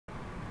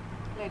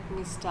let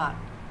me start.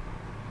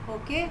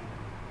 Okay,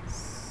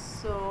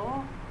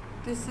 so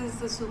this is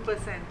the super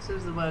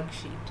senses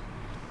worksheet.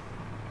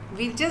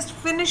 We'll just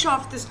finish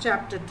off this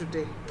chapter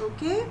today.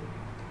 Okay,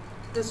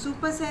 the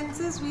super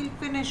senses, we'll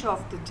finish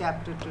off the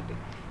chapter today.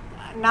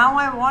 Now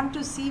I want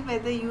to see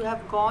whether you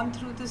have gone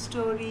through the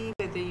story,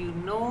 whether you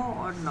know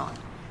or not.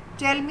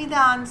 Tell me the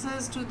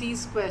answers to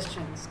these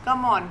questions.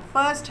 Come on,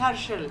 first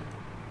Harshal.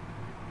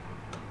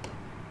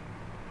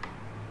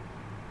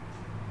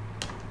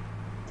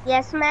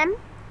 Yes, ma'am.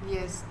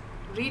 Yes,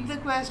 read the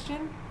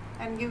question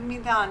and give me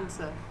the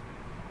answer.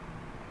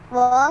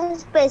 What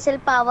special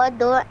power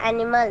do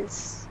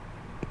animals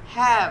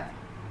Have.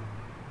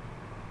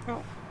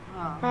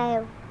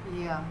 have?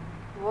 Yeah.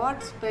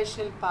 What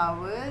special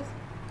powers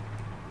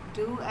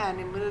do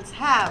animals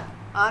have?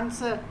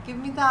 Answer. Give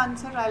me the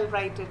answer. I'll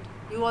write it.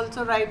 You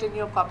also write in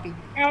your copy.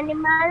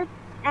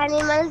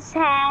 Animals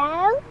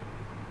have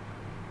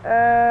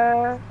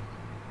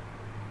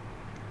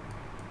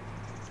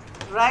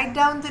Write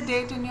down the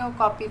date in your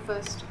copy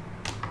first.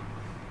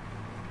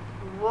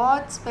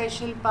 What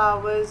special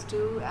powers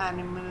do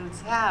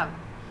animals have?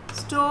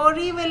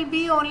 Story will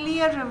be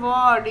only a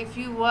reward if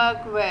you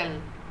work well.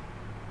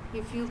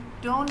 If you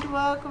don't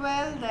work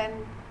well,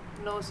 then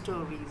no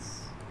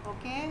stories.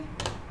 Okay?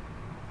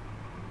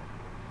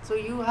 So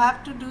you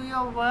have to do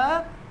your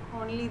work,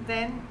 only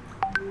then.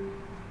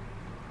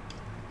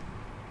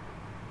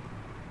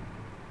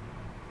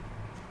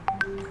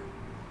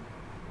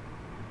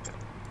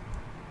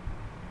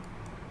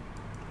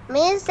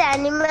 Means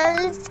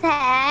animals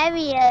have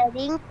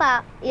hearing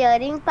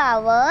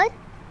power.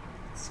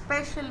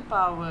 Special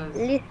powers.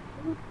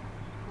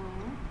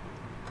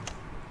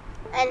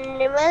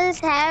 Animals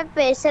have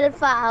special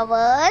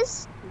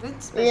powers.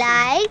 Which special?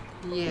 Like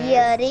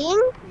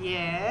hearing.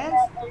 Yes.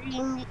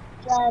 Hearing.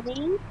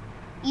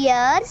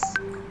 Ears.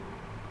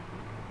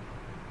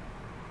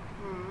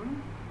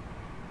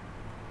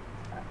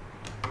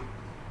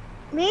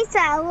 Means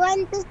I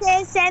want to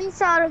say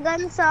sense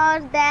organs or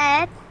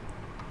that.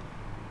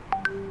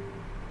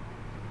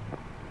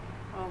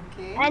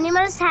 Okay.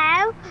 Animals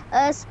have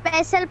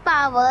special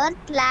powers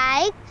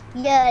like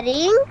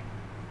hearing,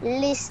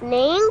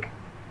 listening.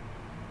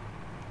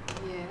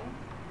 Yeah.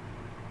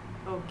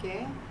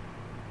 Okay.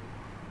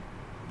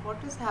 What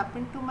has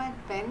happened to my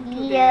pen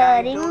today?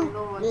 I don't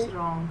know what's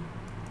wrong.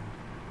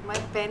 My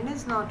pen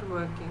is not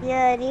working.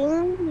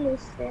 Hearing,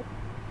 listen.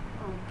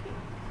 Okay.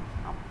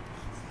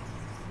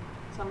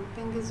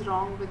 Something is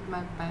wrong with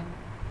my pen.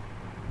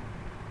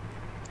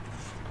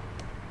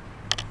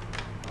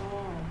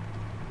 Oh.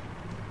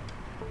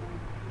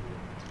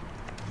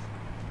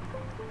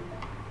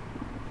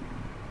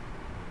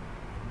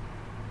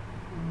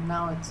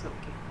 Now it's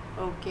okay.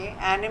 Okay.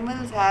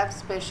 Animals have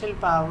special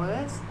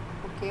powers.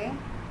 Okay.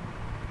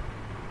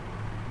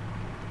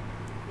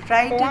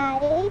 Write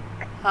it.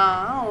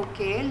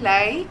 Okay.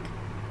 Like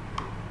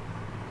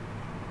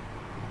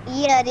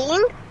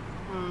hearing,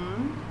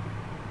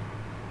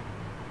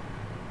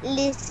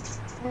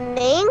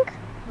 listening,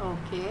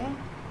 okay,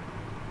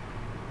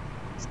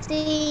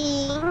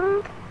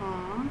 seeing,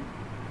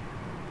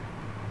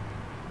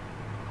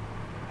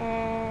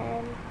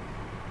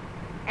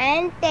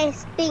 and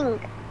tasting.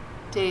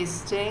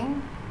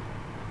 Tasting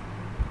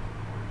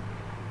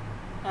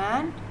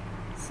and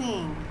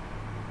seeing.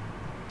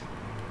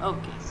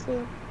 Okay.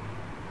 See.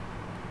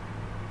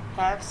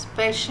 Have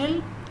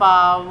special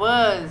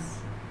powers.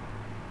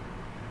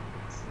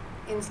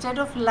 Instead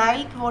of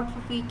like, what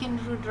we can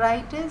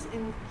write is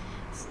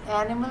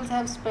animals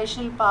have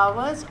special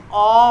powers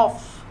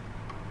of.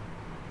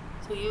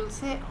 So you'll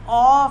say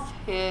of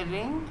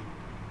hearing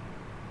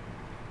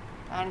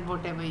and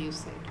whatever you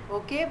said.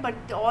 Okay, but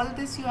all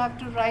this you have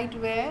to write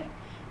where?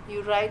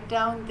 You write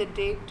down the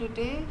date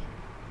today,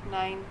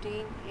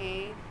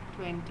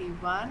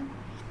 19/8/21,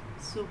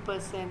 Super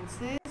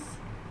Senses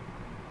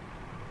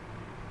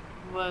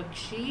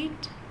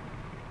worksheet,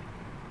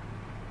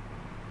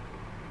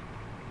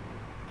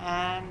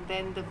 and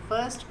then the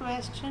first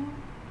question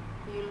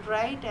you'll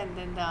write and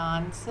then the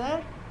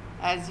answer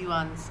as you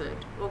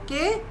answered.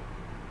 Okay?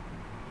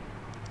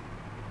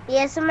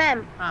 Yes,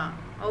 ma'am.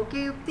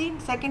 Okay,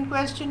 Yukti. Second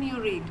question you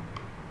read.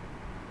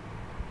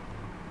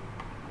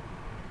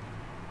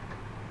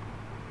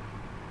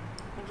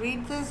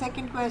 Read the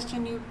second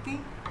question, Yukti.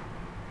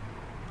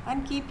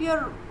 And keep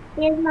your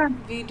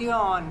video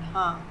on.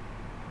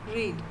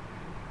 Read.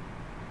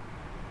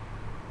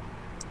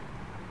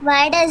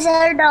 Why does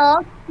a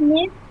dog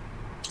sniff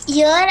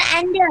ear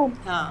and ear?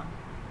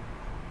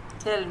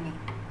 Tell me.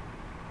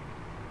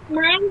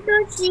 Trying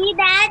to see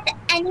that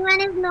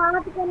anyone is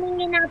not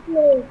coming in our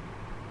place.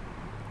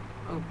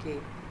 Okay.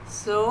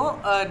 So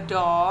a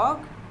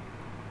dog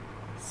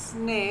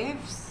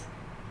sniffs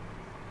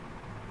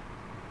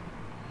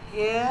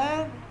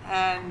here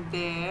and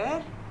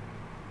there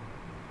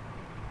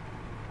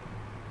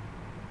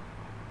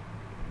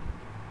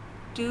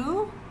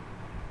to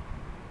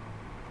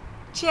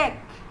check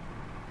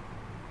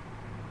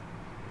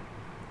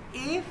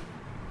if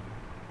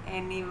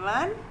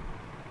anyone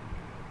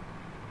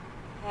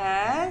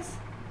has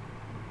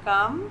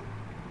come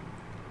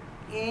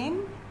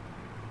in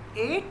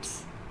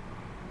its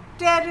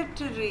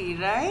territory,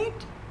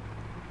 right?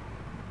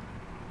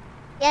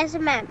 Yes,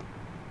 ma'am.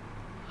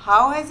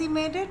 How has he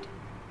made it?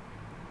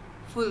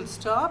 Full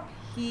stop.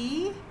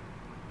 He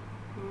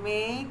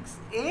makes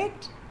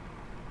it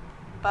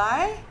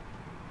by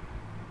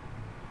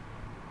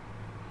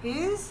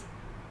his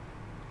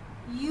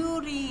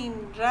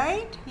urine,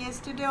 right?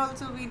 Yesterday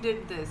also we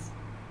did this.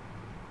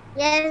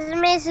 Yes,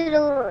 Miss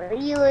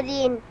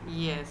Urine.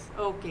 Yes.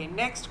 Okay.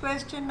 Next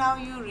question. Now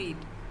you read.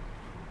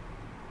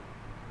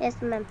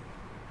 Yes, ma'am.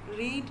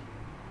 Read.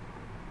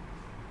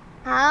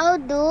 How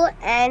do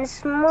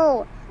ants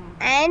move?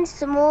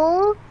 Ants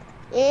move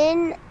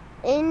in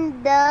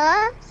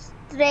the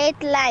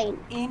straight line.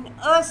 In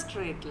a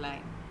straight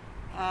line.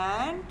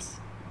 Ants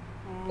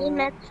In move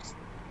a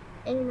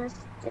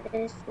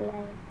straight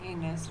line.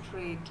 in a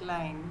straight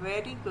line.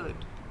 Very good.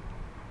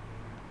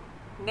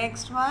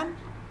 Next one.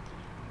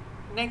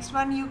 Next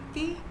one,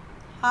 Yukti.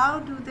 How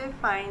do they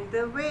find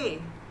the way?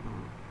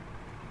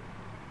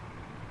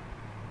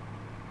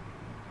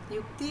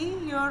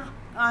 Yukti, your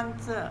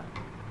answer.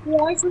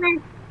 Yes,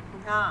 ma'am.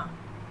 Haan.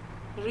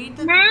 Read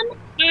the. Ma'am,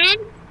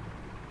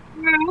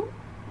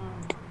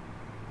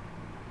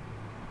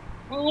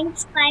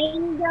 ants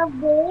find the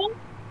way.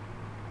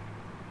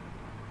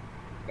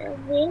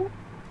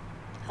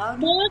 How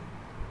do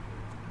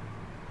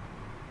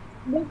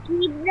They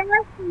keep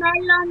the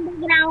smell on the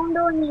ground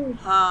only.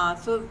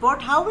 So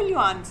what? How will you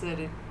answer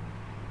it?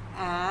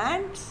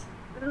 Ants.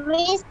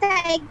 Miss,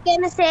 I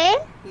can say.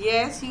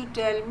 Yes, you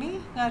tell me,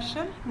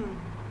 Harshal.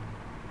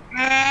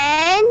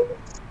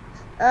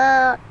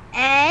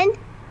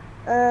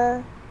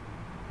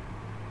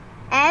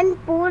 And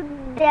put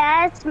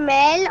their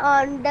smell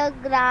on the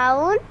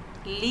ground.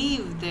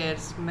 Leave their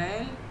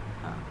smell.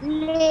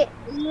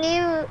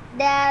 Leave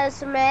their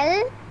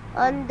smell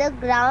on the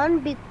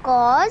ground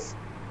because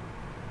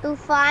to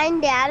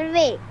find their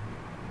way.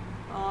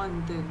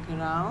 On the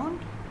ground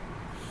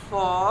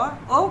for,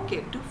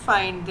 okay, to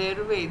find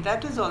their way.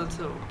 That is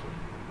also okay.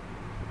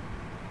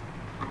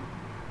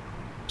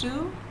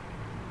 To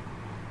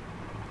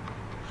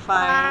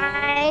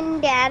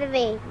find their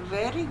way.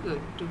 Very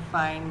good. To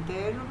find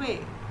their way.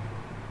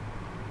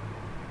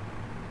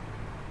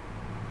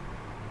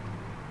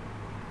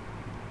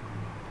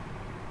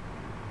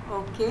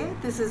 Okay,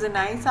 this is a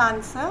nice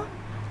answer.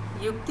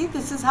 Yukti,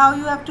 this is how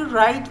you have to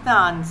write the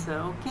answer,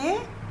 okay?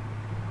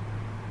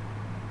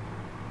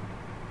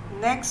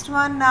 Next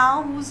one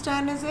now. Whose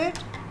turn is it?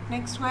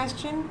 Next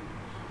question.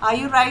 Are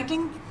you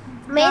writing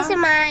Miss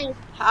down? mine.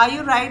 Are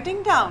you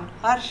writing down?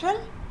 Harshal?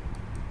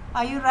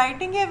 Are you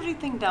writing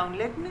everything down?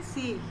 Let me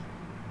see.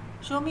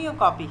 Show me your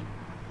copy.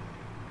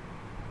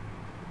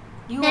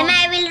 Then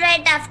I will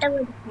write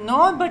afterwards.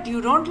 No, but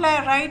you don't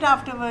write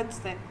afterwards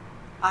then.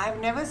 I have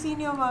never seen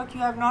your work.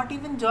 You have not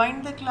even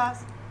joined the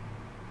class.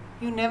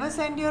 You never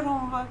send your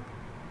homework.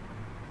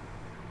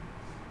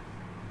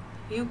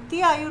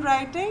 Yukti, are you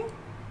writing?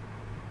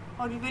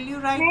 Or will you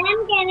write?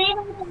 Ma'am, can I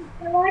write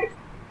afterwards?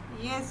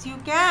 Yes, you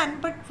can.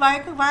 But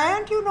why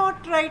aren't you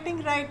not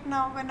writing right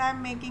now when I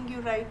am making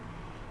you write?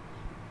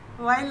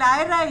 While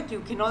I write, you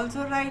can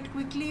also write.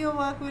 Quickly your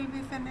work will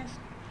be finished.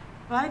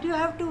 Why do you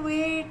have to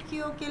wait?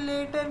 Okay,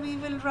 later we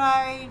will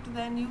write.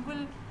 Then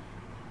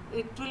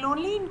it will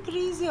only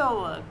increase your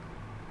work.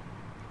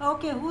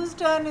 Okay, whose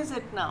turn is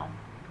it now?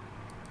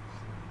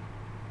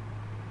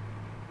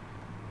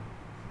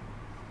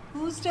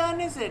 Whose turn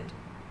is it?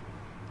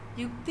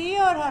 Yukti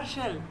or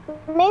Harshal?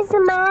 Miss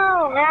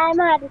ma'am, I am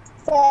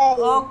Harshal.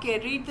 Okay,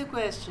 read the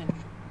question.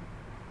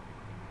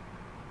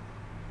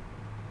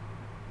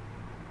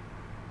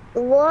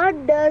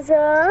 What does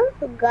a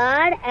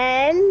guard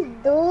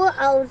ant do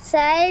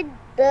outside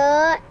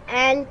the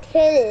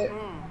anthill?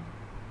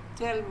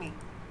 Tell me.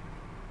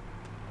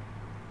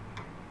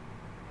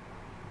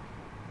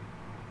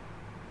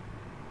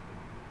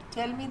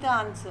 Tell me the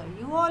answer.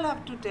 You all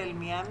have to tell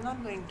me. I am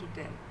not going to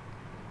tell.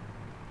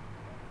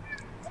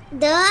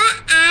 The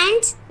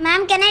ants,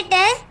 ma'am, can I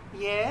tell?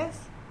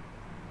 Yes.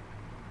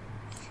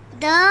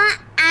 The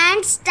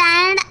ants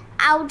stand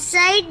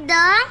outside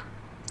the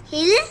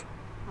hill.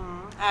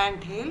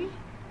 Ant hill.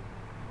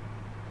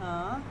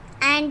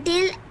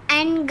 Anthill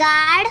and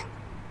guard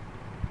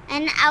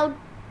and out.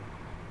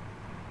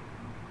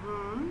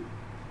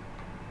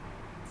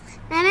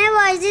 Ma'am,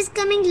 my voice is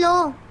coming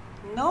low.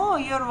 No,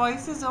 your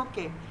voice is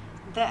okay.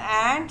 The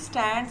ant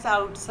stands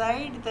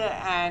outside the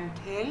ant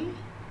hill.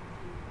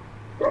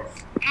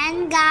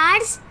 And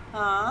guards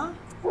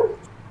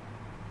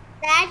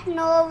that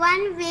no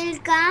one will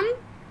come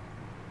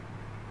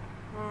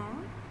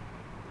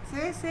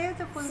Say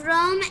the full.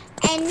 from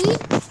any.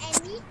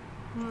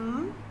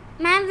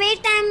 Ma'am,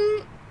 wait,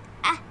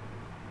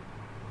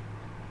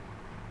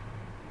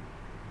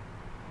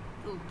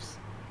 Oops.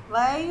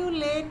 Why are you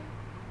late,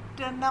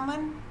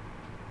 Naman?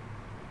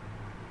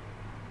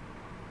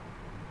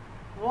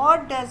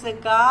 What does a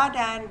guard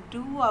ant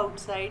do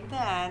outside the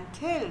ant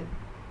hill?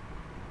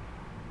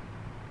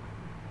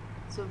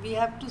 So we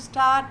have to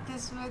start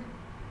this with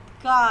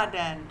guard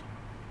ant.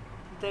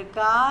 The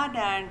guard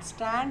ant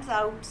stands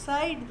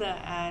outside the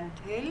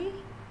anthill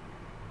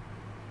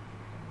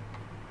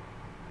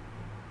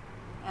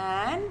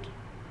and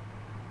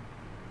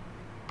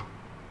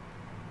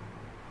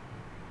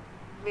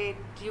wait,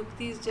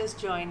 Yukti is just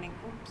joining.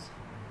 Oops.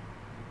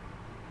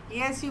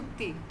 Yes,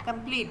 Yukti,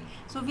 complete.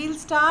 So we'll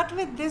start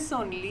with this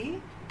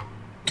only.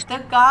 The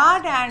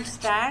guard ant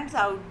stands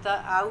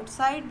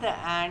outside the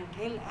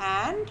anthill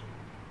and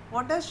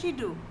what does she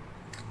do?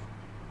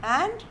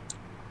 And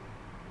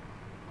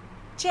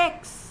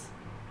checks.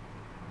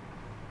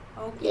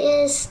 Okay.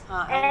 Yes.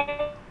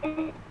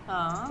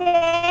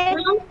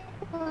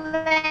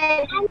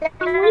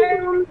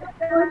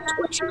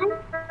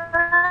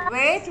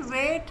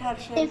 Wait,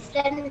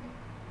 Harshal.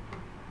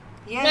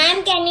 Yes.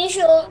 Ma'am, can you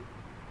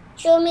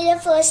show me the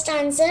first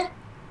answer?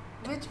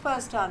 Which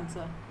first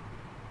answer?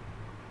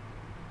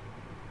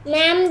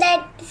 Ma'am,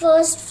 that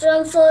first,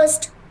 the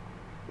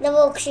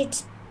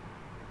worksheets.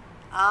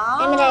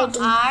 I'm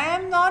writing. I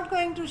am not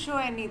going to show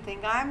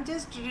anything. I am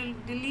just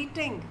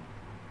deleting.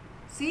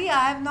 See,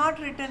 I have not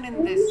written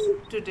in this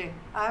today.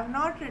 I have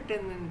not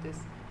written in this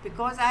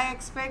because I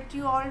expect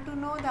you all to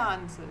know the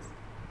answers.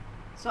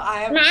 So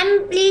I have.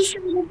 Ma'am, please show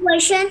the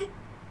question.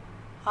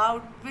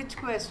 Which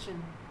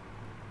question?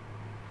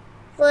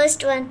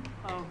 First one.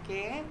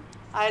 Okay.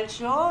 I'll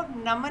show.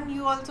 Naman,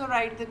 you also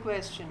write the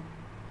question.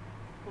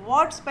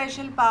 What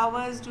special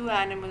powers do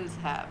animals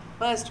have?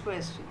 First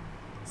question.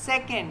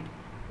 Second,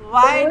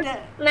 why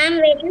Ma'am,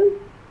 wait.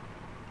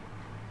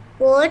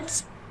 What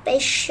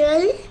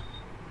special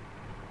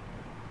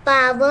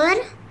power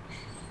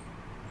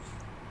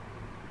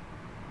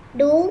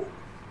do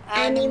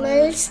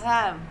animals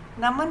have?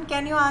 Naman,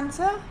 can you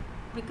answer?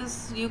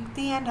 Because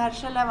Yukti and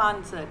Harshal have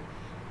answered.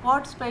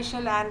 What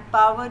special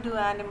power do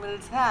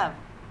animals have?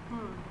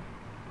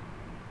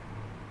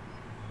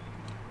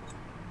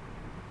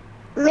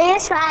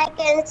 Miss, I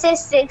can say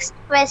sixth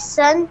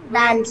question.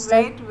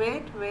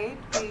 Wait.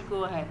 We'll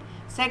go ahead.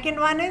 Second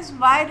one is,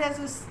 why does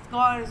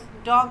a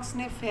dog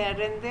sniff here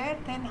and there?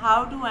 Then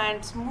how do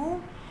ants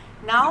move?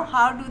 Now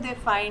how do they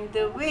find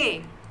the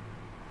way?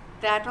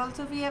 That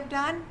also we have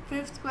done.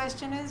 Fifth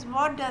question is,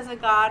 what does a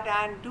guard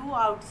ant do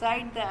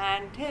outside the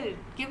anthill?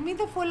 Give me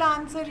the full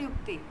answer,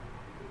 Yukti.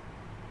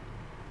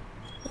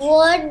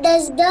 What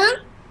does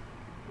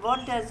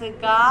a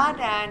guard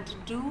ant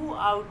do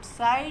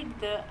outside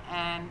the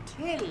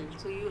anthill?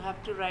 So you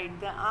have to write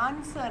the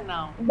answer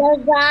now. The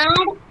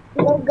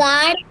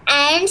guard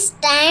ant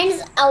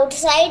stands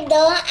outside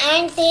the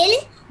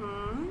anthill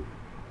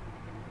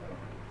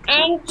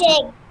and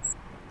checks.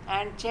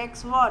 And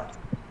checks what?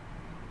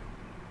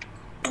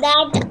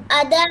 That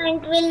other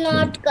ant will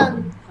not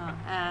come.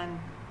 And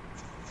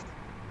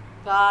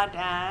guard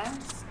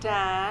ant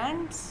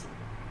stands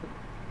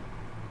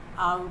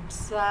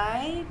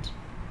outside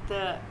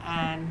the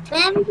ant.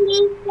 Ma'am,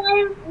 please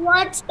tell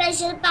what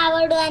special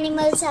power do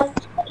animals have?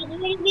 It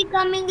will be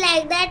coming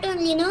like that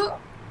only, no?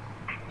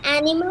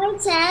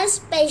 Animals have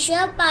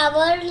special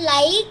power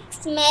like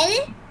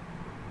smell.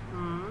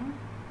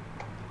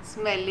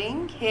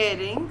 Smelling,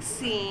 hearing,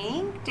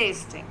 seeing,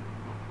 tasting.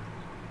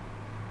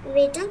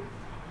 Wait.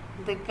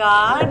 The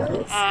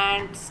guard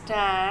ant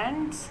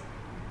stands.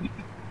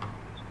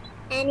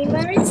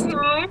 Animals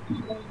have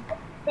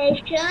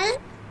special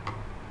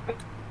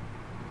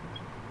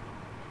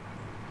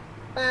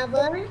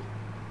power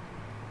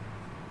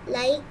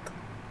like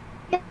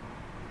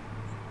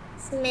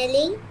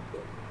smelling,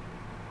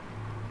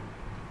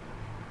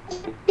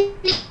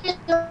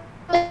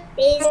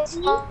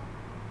 tasting.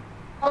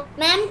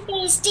 Ma'am,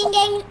 tasting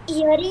and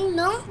hearing,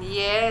 no?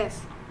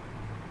 Yes.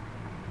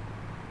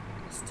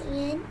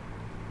 Tasting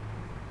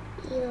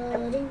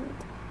and hearing.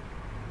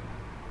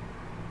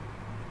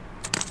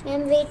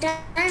 Ma'am, wait,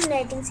 I'm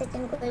writing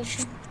second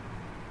question.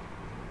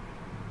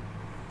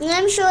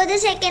 Ma'am, show the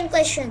second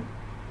question.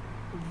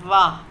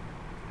 Wow.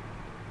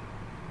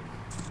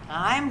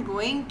 I'm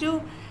going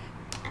to.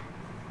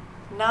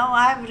 Now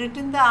I have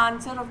written the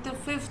answer of the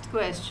fifth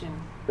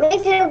question.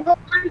 If you go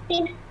on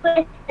fifth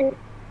question.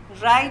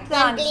 Write the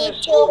answer.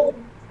 Show.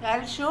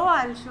 I'll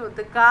show.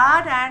 The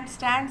guard ant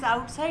stands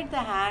outside the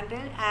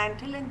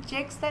anthill and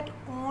checks that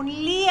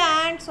only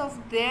ants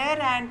of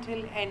their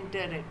anthill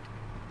enter it.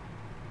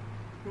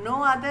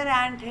 No other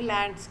anthill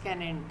ants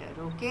can enter.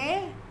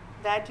 Okay?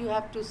 That you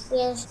have to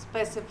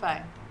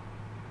specify.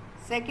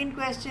 Second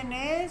question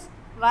is,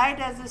 why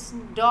does a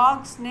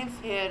dog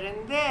sniff here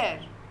and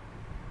there?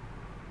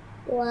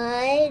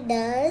 Why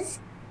does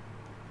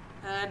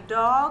a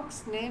dog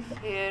sniff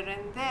here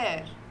and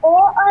there? O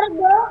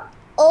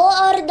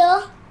or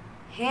the?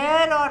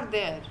 Here or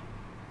there?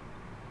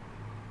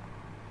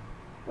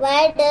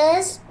 Why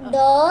does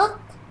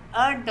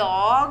a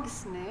dog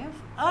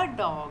sniff a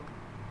dog?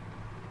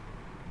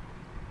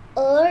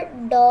 A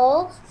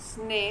dog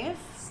sniff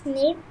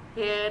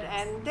here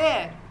and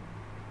there.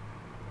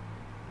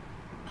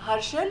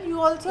 Harshal,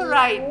 you also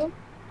write.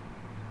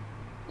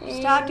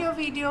 Start your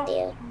video.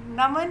 There.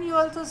 Naman, you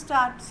also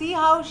start. See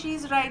how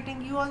she's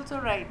writing. You also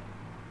write.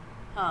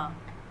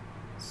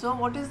 So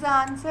what is the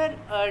answer?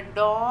 A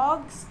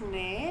dog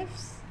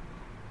sniffs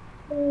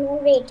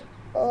wait.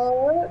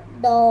 A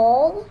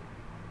dog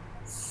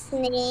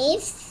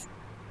sniffs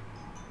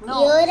No,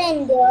 here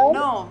and there.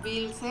 no,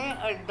 we'll say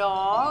a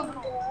dog.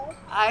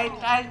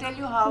 I'll tell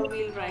you how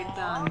we'll write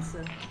the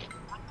answer.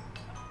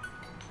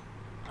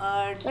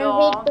 A Wait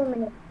dog, 2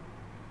 minutes.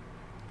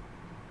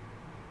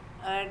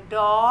 a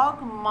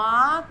dog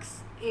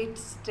marks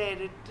its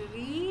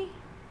territory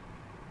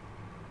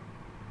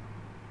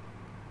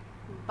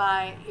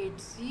by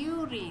its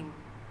urine.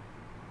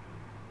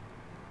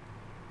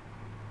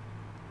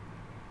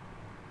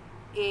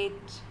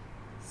 It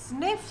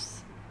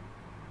sniffs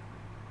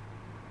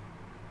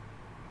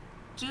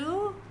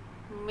to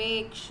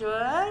make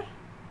sure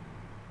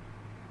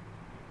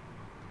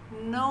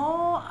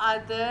no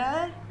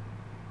other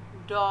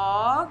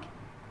dog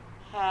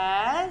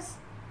has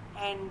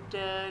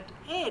entered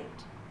it.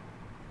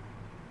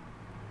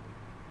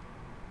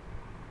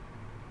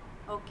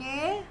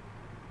 Okay?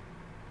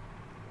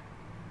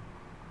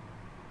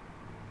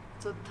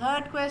 So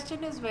third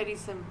question is very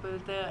simple.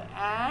 The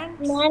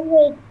ants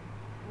Wait.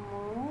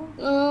 move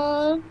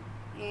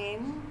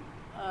in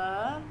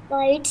a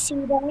By its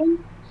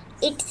urine,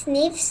 it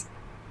sniffs.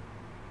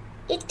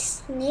 It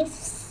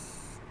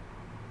sniffs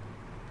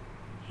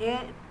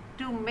here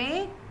to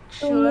make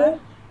to sure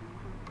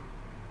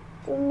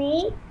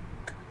make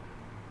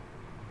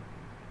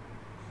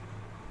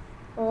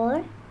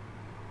or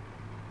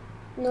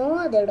no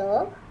other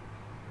dog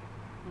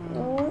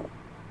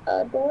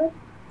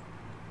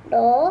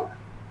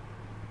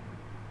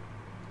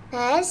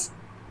has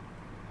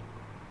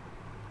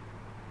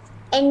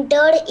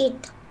entered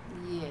it.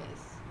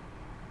 yes.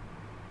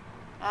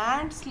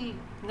 Ants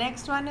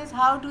next one is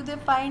how do they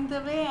find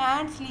the way?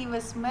 Ants leave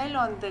a smell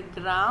on the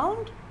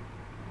ground.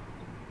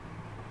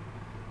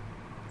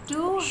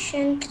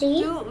 Option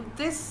 3. To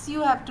this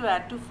you have to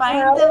add to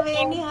find the way.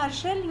 Any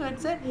Harshal, you had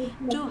said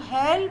to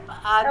help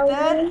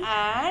other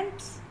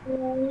ants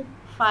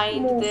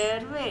find Move.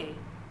 their way.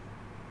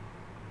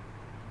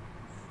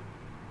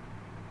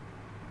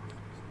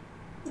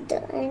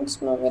 The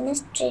ants move in a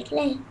straight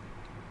line.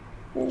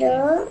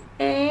 The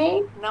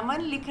ant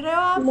नमन लिख रहे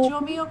हो आप? जो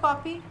भी हो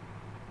copy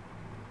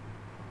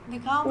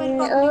दिखाओ मेरे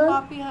को अपनी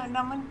कॉपी.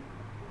 नमन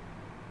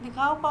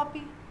दिखाओ कॉपी.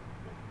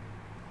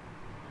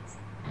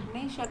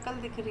 नहीं, शक्ल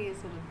दिख रही है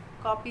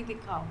सिर्फ. कॉपी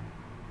दिखाओ.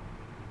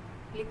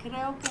 लिख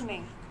रहे हो कि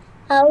नहीं?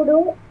 How do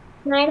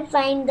man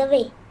find the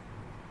way?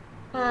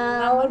 How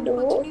Naman do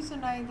कुछ नहीं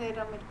सुनाई दे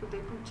रहा मेरे को.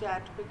 देखो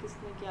चैट पे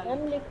किसने क्या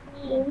लिखा.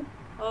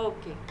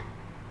 ओके.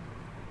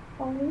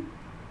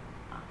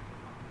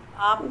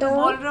 आप तो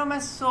बोल रहे हो मैं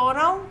सो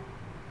रहा हूँ.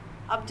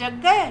 अब जग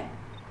गए.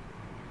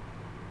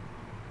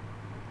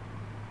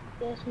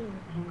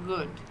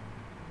 गुड.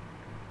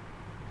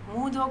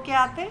 मुंह धो के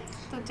आते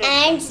तो जग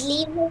ants गए.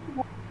 leave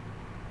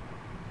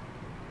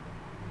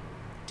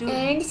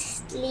ants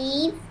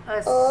leave a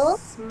a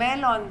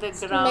smell on the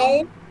smell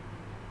ground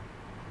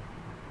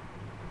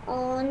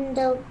on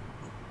the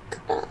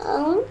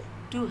ground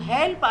to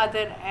help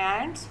other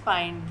ants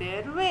find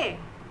their way.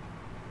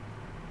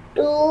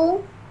 to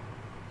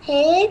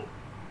help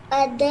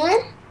other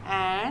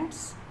Ants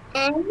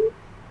ants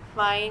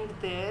find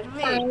their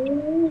way.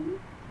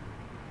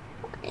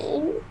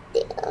 find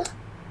their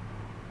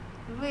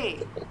Way.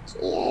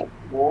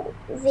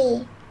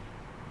 way.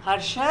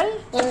 Harshal,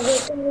 And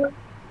wait,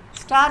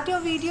 start your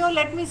video.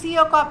 Let me see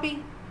your copy.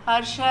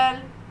 Harshal,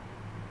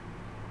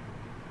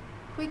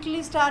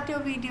 quickly start your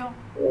video.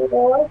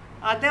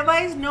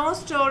 Otherwise, no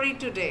story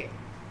today.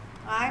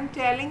 I am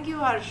telling you,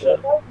 Harshal.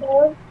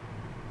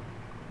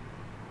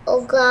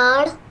 oh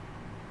God,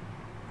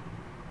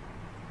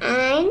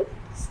 and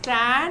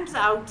Stands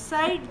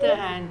outside the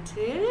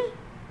anthill.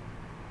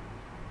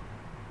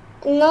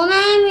 no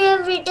ma'am, you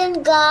have written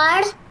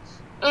guard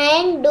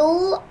and do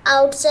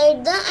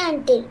outside the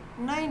anthill.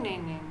 No.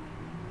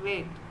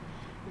 Wait.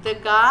 The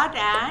guard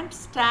ant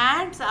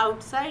stands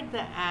outside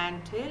the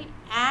anthill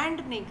and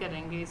नहीं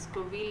करेंगे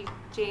इसको. We'll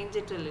change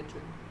it a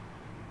little.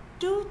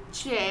 To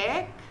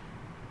check,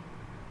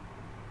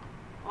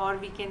 or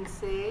we can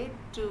say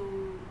to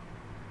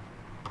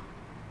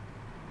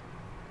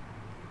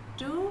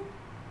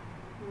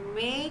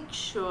make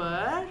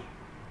sure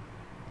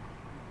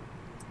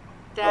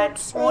that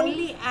Outside.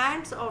 only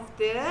ants of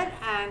their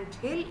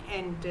anthill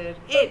enter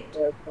it.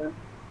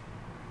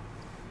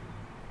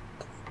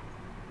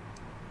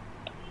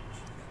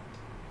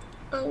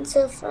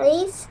 Answer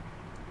 5.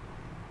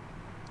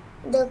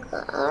 The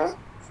guard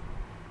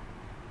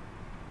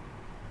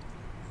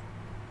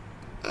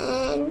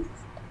and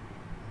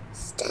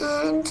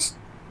stands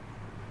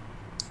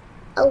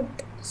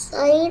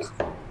outside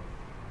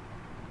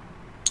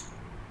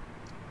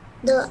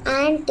the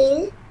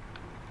anthill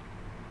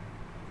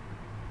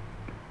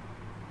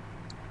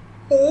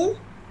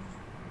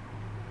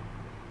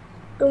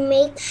to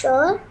make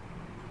sure.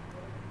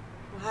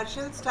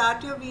 Harshal,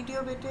 start your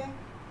video, bete.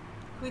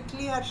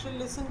 Quickly, Harshal,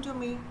 listen to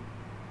me.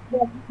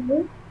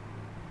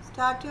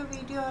 Start your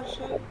video,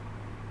 Harshal.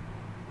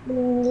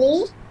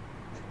 Mainly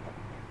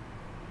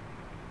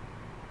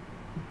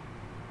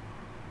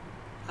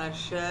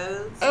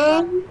Harshal,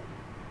 and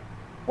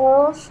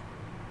of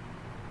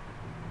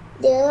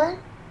their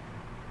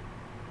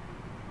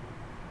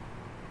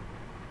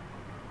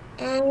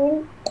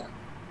ant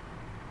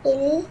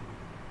hill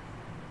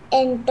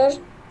enter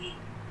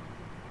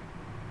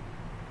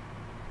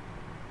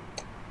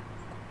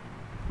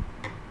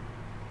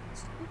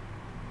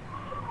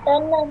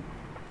tunnel.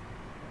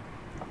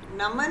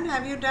 Naman,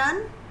 have you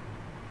done?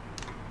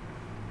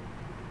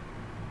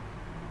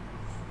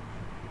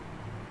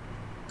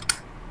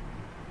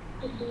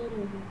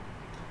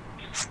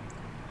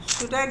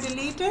 Should I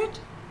delete it?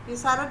 ये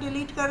सारा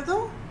delete कर दो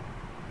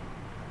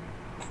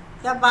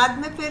या बाद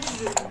में फिर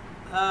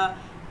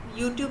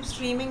YouTube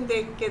streaming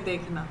देख के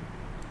देखना.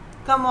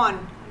 Come on.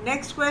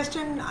 Next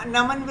question,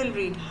 Naman will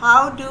read.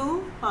 How do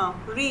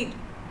read?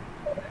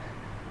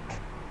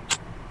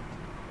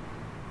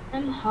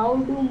 And how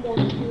do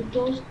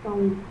mosquitoes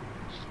find?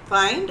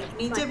 Find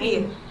नीचे भी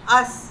है.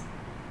 Us.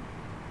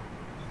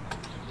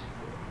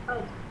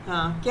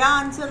 हाँ, क्या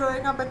आंसर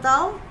होएगा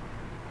बताओ?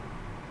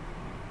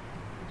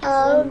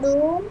 How do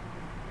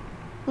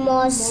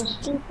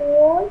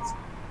mosquitoes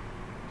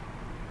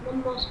The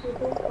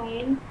mosquito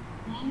find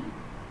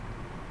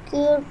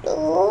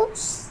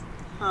mosquitoes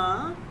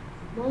हाँ,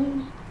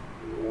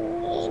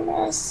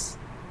 minus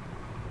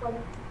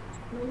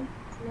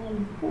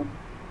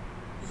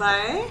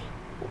by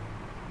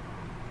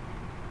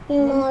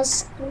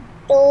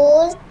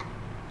mosquitoes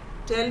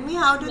tell me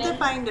how do they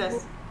find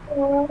us?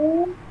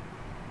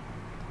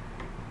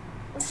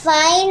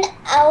 find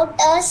out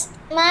us.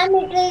 Ma'am,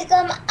 it will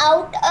come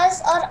out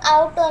us or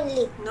out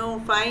only. No,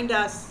 find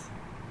us.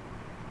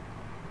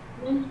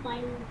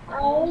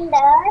 Find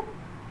us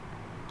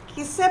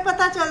किससे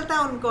पता चलता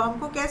है उनको?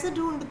 हमको कैसे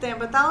ढूंढते हैं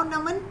बताओ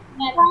नमन?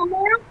 from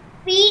our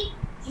feet,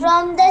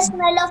 from the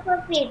smell of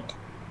our feet.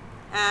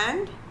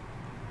 And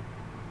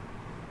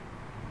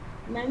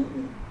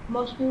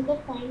mosquito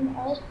find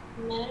us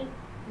smell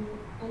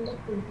on the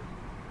food.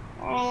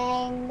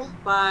 And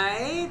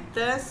by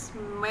the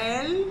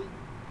smell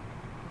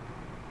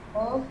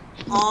Of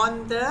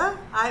on the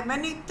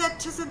मैंने इतने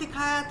अच्छे से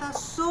दिखाया था.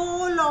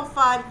 Sole of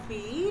our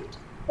feet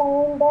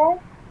find us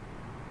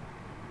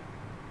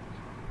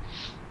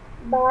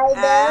by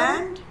the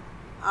and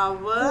our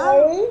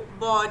smell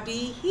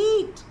body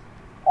heat.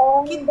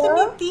 on कितनी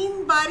the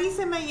 3 बारी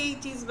से मैं यही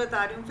चीज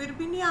बता रही हूँ फिर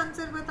भी नहीं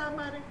आंसर बता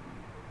पा रहे.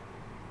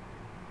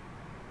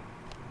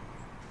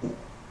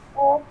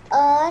 of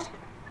our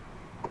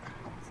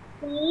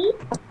feet.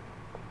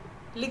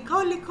 लिखो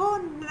लिखो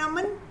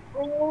नमन.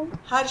 And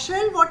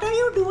Harshal, what are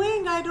you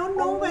doing? I don't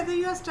know whether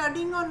you are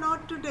studying or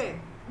not today.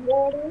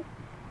 very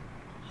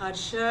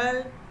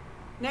Harshal.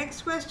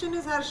 Next question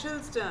is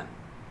Harshal's turn.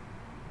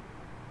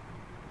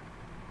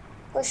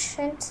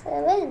 question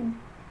 7.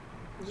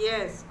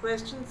 Yes,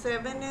 question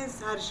 7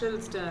 is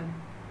Harshal's turn.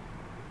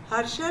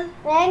 Harshal,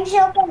 When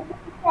show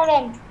question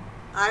 7.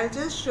 I'll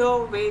just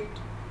show. Wait.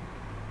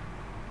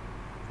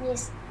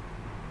 Yes.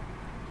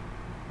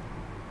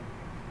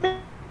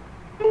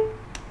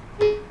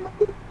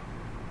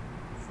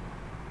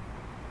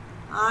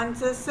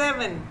 Answer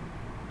 7.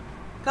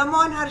 Come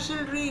on,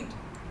 Harshal, read.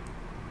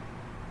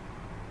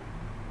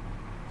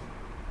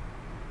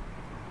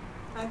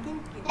 I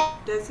think,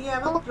 does he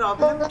have a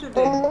problem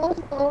today?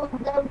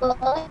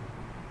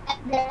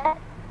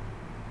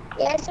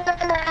 Yes,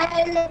 ma'am,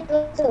 I will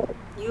do so.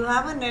 You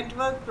have a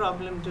network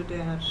problem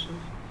today, Harshal.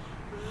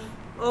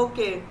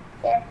 Okay.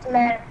 Yes,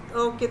 ma'am.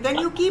 Okay, then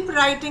you keep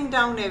writing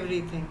down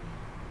everything.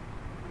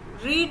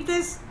 Read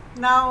this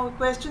now.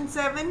 Question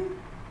 7.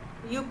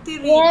 Yukti,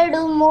 read. Where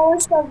do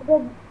most of the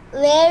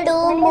birds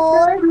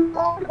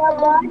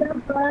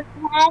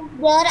have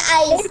their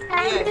eyes?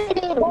 Yes.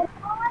 Most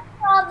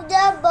of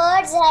the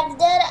birds have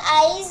their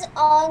eyes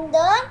on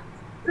the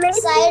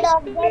side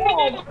of their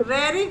head.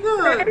 Very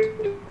good.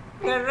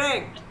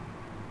 Correct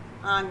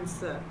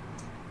answer.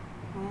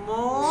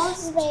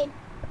 Most Wait.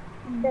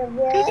 The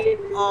bird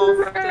of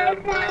the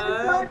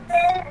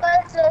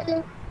birds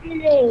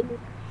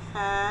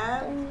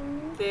have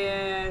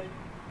their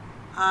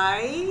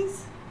eyes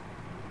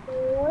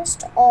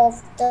most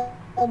of the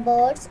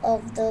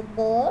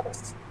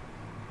birds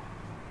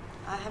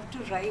I have to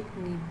write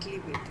neatly,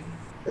 Betty.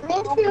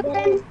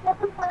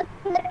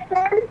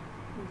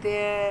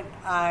 Their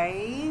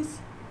eyes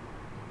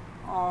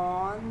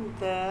on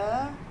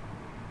the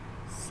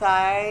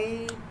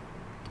side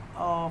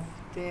of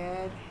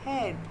their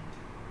head.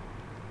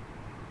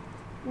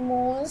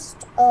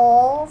 most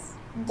of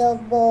the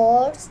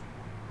birds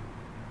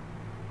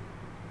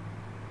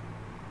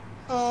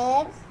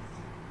have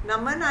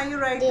Naman, are you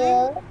writing?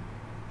 their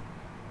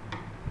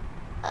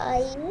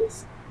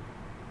eyes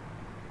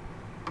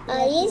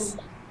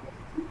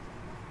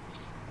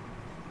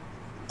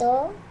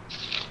the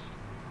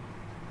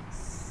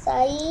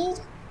side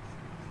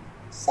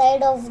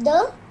of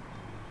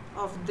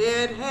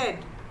their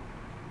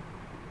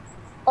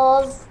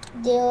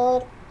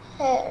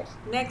head.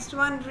 Next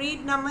one,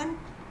 read Naman.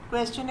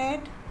 Question 8.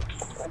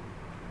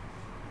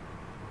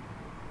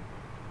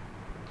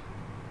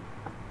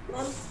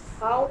 Ma'am,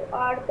 how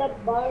are the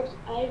birds'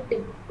 eyes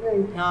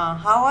different?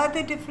 How are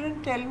they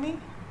different? Tell me.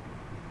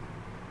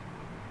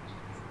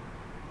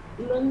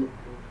 Ma'am,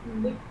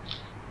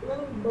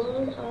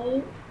 bird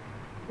eye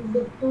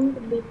different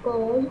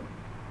because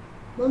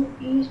ma'am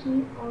you see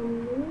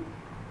only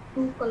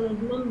two colors,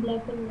 ma'am,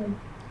 black and white.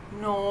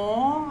 No,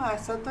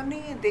 ऐसा तो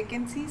नहीं है. They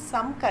can see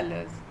some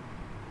colors.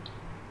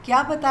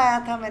 क्या बताया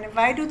था मैंने?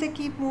 Why do they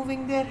keep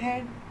moving their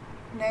head?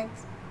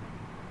 Next.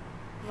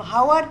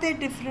 How are they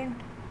different?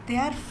 They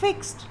are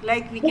fixed.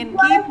 Like we can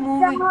keep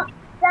moving.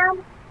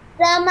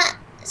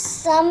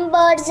 Some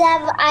birds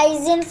have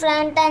eyes in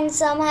front and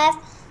some have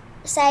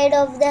side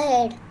of the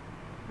head.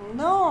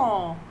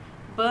 No.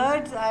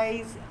 Birds'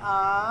 eyes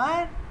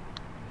are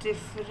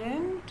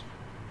different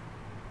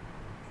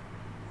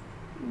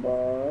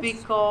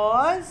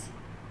because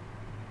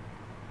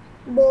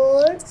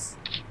Birds'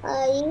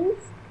 eyes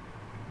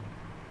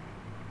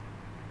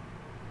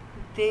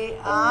they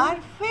are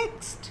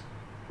fixed.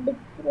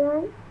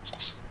 different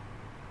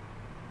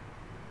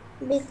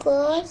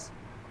because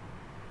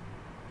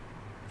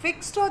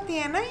Fixed होती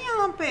है ना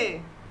यहाँ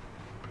पे.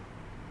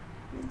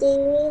 they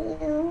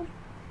are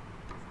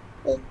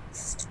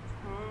fixed.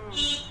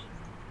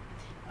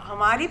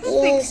 हमारी भी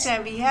Yes. fixed है.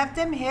 We have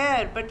them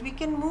here, but we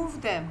can move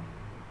them.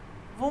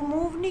 वो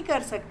move नहीं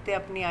कर सकते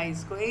अपनी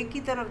आईज को, एक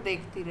ही तरफ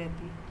देखती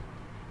रहती.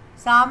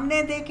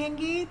 सामने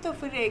देखेंगी तो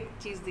फिर एक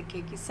चीज़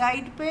दिखेगी,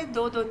 साइड पे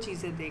दो दो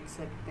चीज़ें देख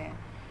सकते हैं.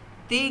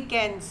 They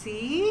can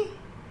see,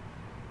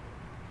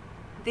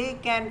 they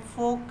can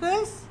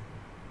focus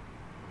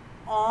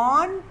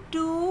on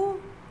two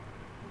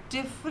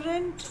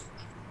different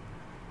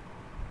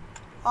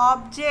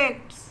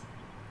objects.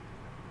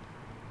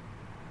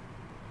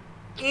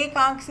 एक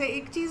आंख से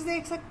एक चीज़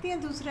देख सकती हैं,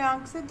 दूसरे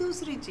आंख से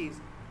दूसरी चीज़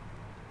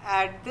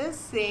at the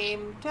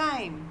same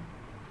time.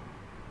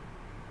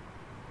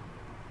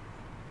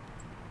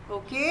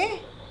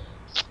 Okay?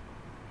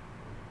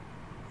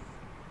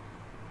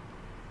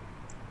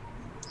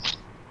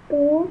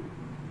 Two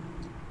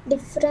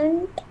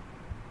different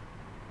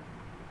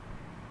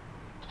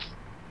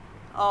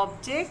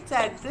Objects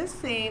at the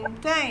same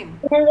time.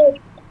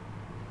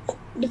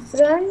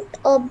 different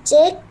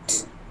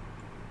objects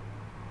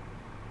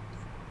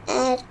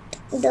at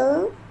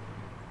the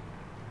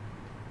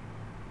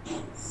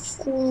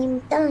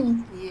same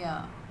time.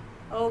 Yeah.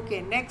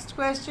 Okay, next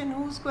question.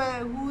 Who's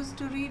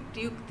to read?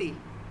 Yukti.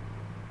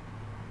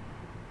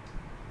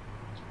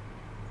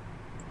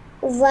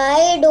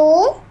 Why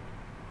do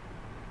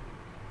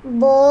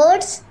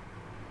birds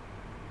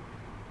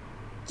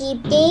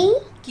Keep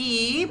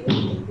keep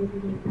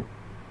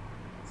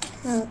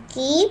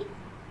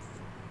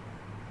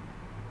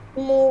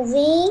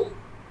moving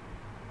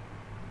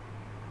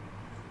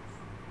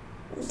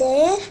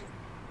their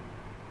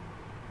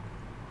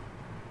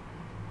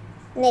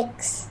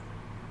necks?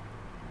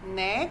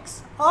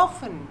 necks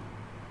often.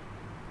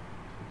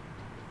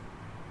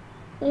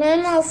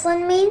 Ma'am,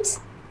 often means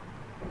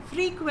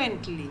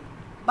Frequently.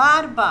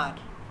 Bar bar.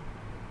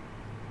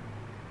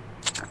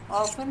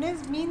 Often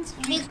means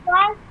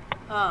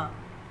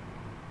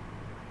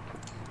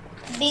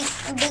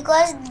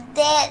because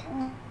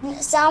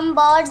some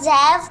birds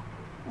have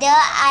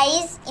their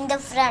eyes in the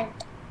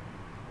front.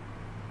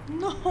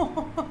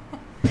 No.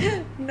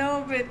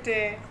 No,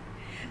 bete.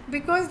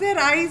 Because their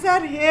eyes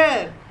are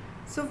here.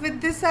 So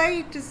with this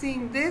eye it is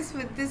seeing this,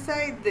 with this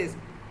eye this.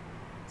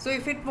 So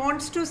if it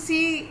wants to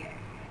see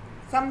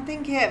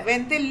something here,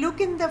 when they look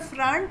in the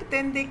front,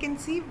 then they can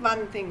see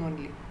one thing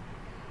only.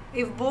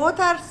 If both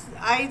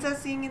eyes are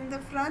seeing in the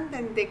front,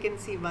 then they can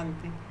see one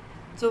thing.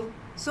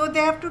 So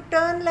they have to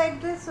turn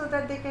like this so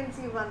that they can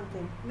see one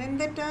thing. Then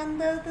they turn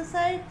the other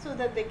side so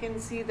that they can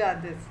see the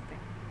other thing.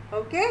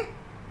 Okay?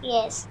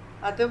 Yes.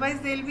 Otherwise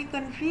they'll be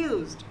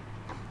confused.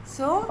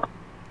 So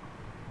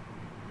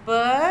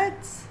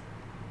birds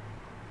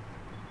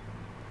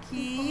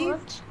keep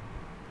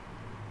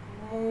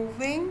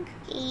moving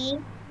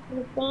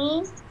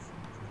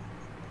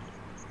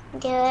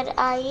Their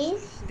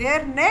eyes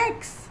their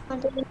necks on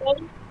the neck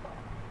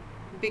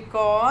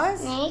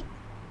because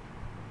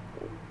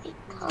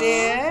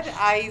their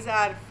eyes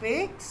are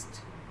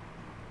fixed.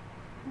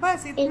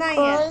 बस इतना ही है.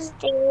 because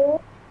their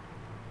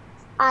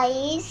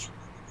eyes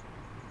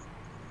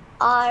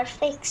are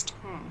fixed.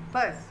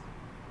 बस.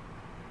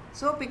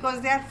 So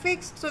because they are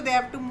fixed, so they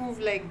have to move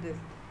like this.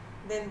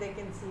 Then they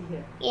can see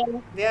here. Yeah.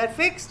 They are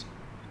fixed.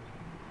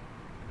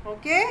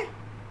 Okay.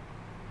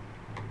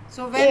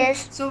 So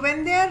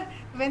when they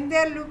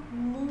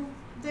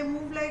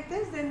move like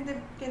this, then they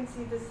can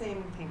see the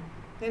same thing.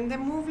 Then they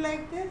move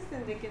like this,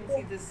 then they can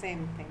see the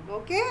same thing.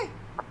 Okay.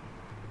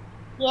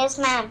 Yes,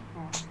 ma'am.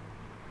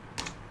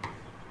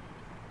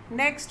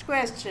 Next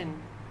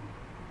question.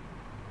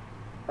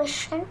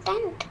 Question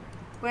 10.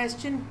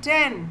 Question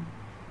 10.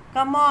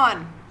 Come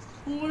on.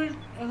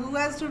 Who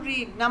has to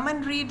read?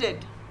 Naman, read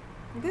it.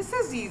 This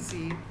is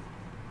easy.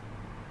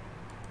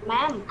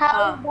 Ma'am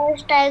How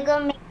does tiger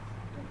make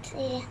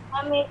see?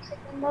 Ma'am एक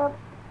second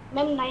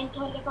ma'am 9th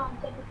वाले का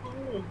answer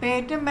बताएंगे.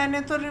 बेटे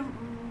मैंने तो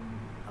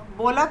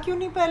बोला क्यों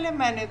नहीं पहले,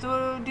 मैंने तो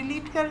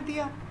डिलीट कर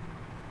दिया.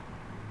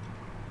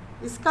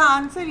 इसका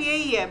आंसर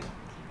यही है,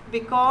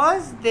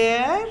 because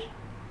their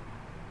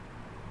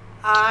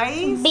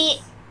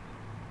eyes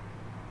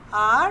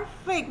are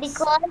fixed.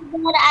 Because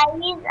their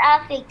eyes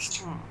are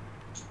fixed.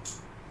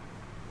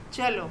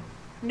 चलो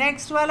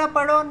नेक्स्ट वाला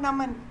पढ़ो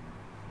नमन.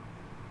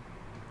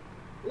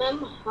 Ma'am,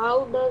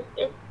 how does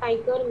a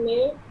tiger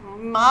make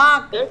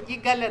mark, ये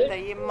गलत है,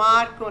 ये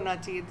मार्क होना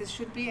चाहिए. This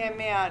should be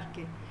MARK.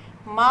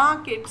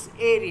 Mark it's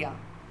area.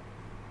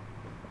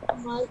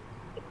 mark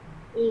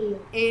area?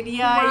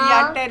 Area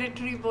या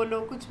टेरिटरी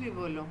बोलो, कुछ भी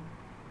बोलो.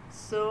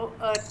 सो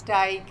अ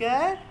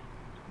टाइगर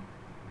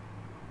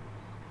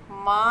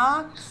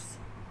मार्क्स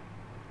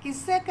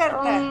किससे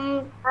करता है?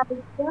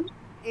 Tiger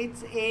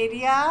it's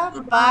area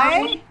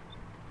bye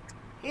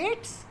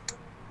it's.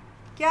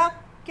 क्या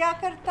क्या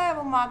करता है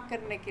वो मार्क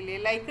करने के लिए?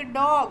 Like a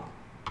dog.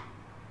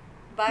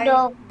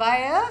 Dog.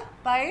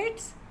 Bye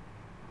it's.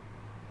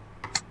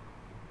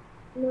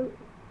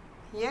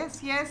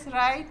 Yes,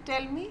 right.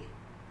 Tell me,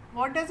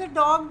 what does a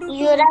dog do?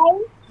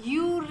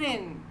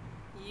 urine.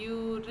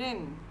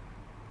 Urine.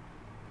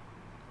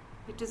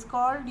 It is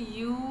called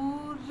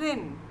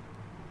urine.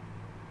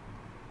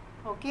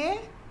 Okay,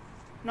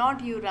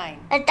 not urine.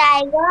 A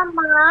tiger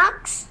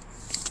marks.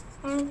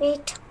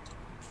 Wait.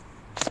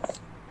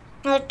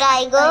 A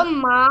tiger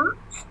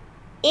marks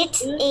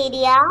its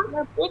area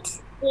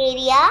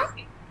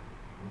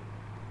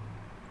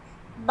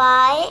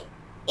by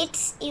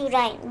its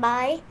urine.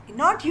 By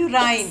Not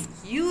urine.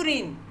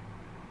 Urine.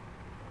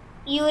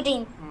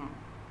 urine.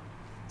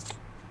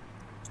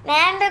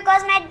 Ma'am,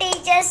 because my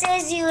teacher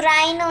says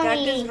urine only.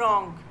 That is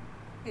wrong.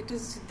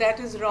 That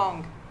is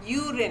wrong.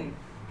 Urine.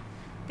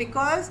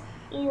 Because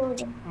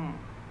Urine.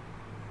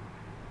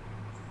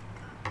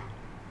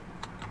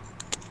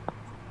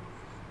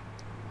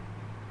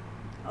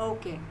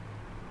 Okay.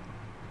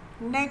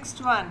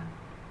 Next one.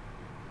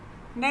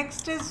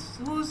 Next is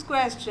whose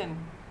question?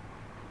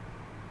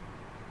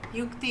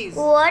 Yukti's.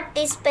 What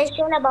is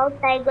special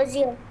about tiger's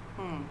ear?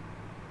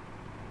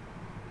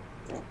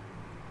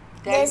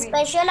 Tell The me.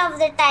 special of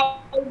the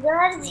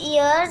tiger's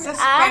ears The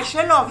are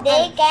special of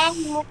they the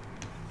can move.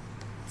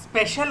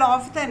 special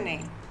of the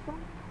name.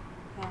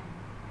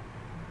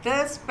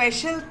 The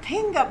special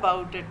thing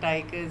about a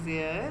tiger's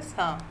ears,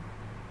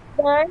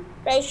 The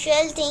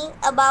special thing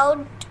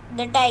about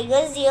the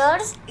tiger's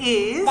ears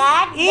is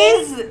That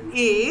is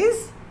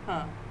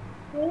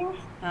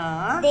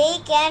they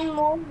can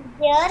move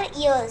their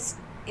ears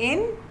in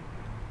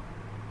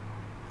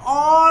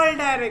all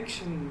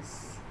directions.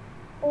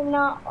 in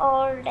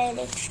all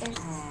directions.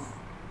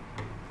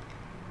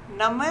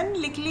 नमन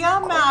लिख लिया?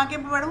 मैं आगे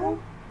बढ़ूं?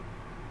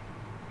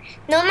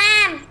 No,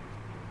 ma'am.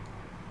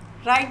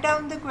 Write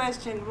down the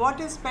question.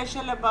 What is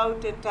special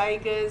about a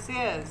tiger's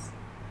ears?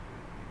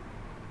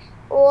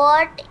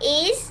 What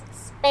is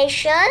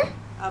special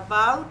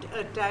About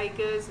a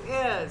tiger's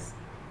ears.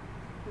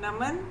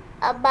 Naman?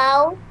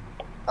 about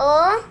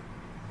a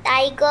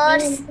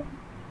tiger's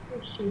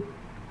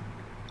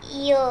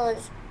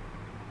ears?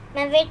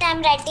 Now wait,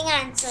 I'm writing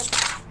answer.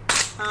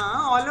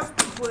 All of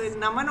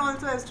Naman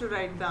also has to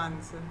write the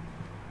answer.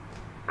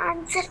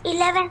 Answer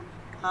 11.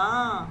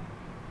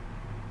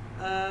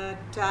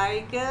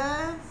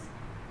 Tigers.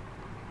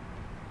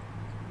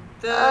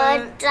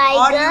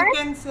 tiger. Or you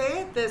can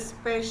say the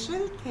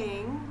special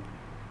thing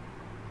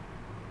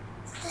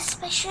The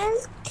special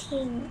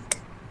thing.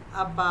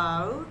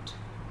 about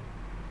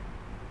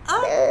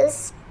The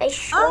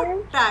special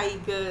a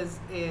tiger's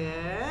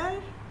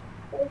ears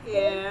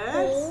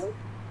thing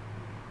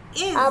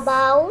is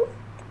about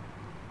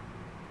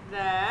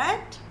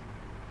that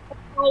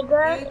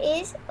tiger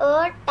is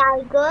a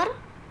tiger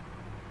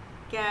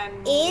can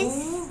Is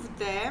move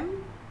them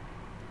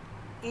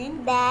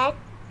in that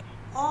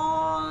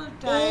all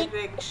can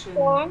directions.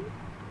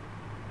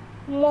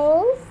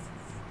 move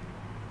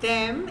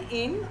Them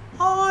in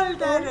all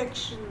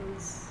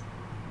directions.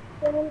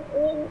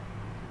 in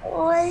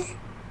all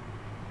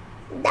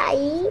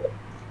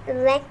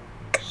directions.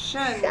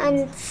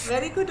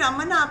 Very good.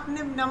 अमन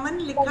आपने नमन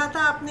लिखा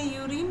था आपने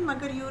urine,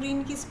 मगर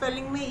urine की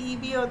spelling में ई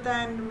भी होता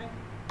है एंड में,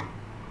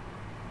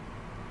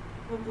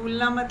 वो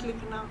भूलना मत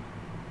लिखना.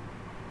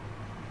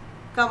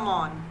 Come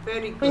on.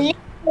 Very Only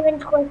good. 7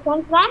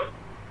 questions, ma'am.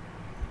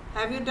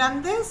 Have you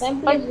done this?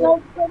 Ma'am, But please.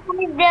 what question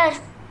is there?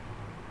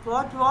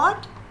 What?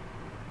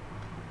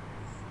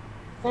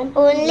 Ma'am,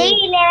 Only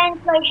please. 11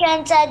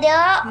 questions are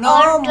there. No,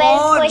 or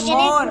 12 question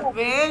more. is there.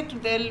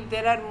 Wait,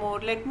 there are more.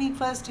 Let me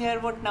first hear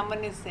what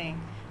Naman is saying.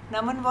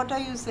 Naman, what are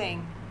you saying?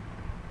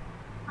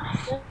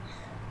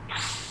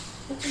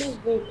 Please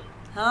wait.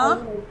 हाँ? I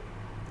am writing.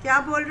 क्या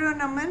बोल रहे हो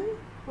नमन?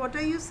 What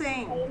are you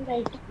saying? I am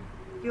writing.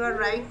 You are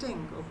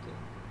writing. Okay.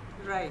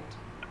 Right.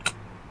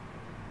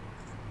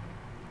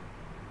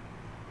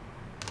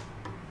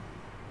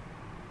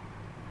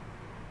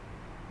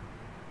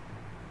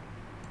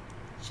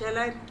 Shall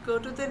I go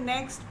to the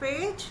next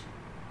page?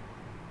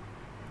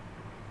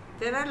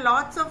 There are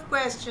lots of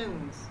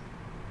questions.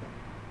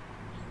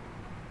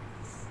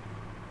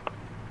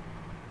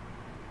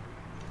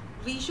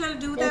 We shall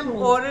do them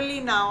ma'am. orally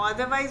now.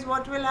 Otherwise,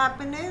 what will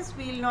happen is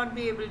we will not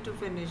be able to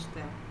finish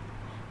them.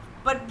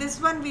 But this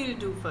one we will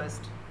do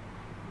first.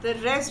 The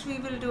rest we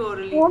will do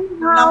orally. How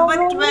Number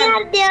many 12.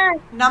 are there?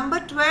 Number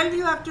 12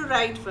 you have to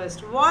write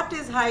first. What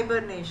is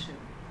hibernation?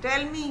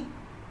 Tell me.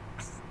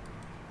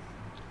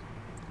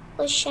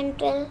 Question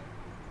 12.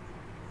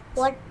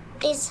 What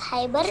is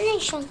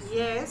hibernation?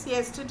 Yes,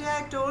 yesterday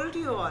I told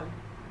you all.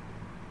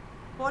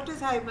 What is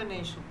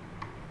hibernation?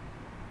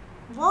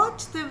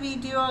 Watch the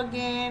video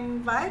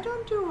again. Why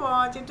don't you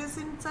watch? It is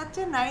in such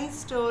a nice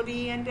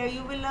story and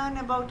you will learn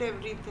about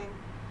everything.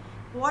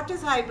 What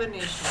is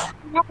hibernation?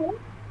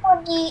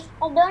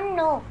 I don't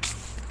know.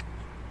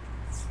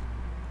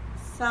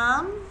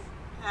 Some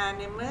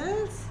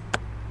animals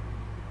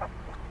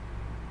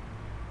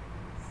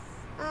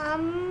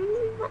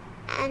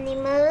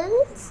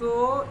Animals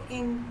go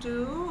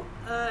into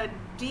a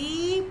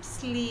deep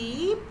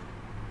sleep.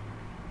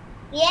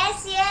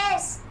 Yes,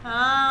 yes. Some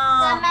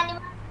Ah,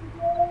 animals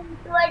go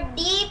into a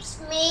deep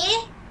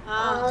sleep.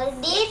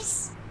 Deep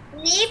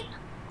sleep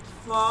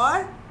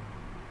for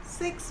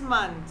 6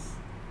 months.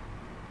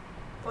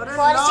 For a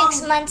for long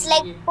 6 months,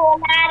 like period.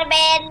 polar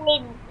bear,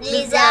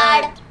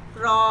 lizard.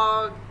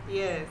 Frog,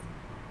 yes.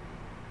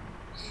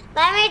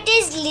 Ma'am, it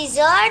is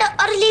lizard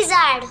or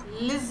lizard?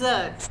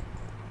 Lizard.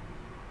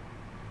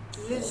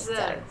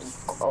 Lizard.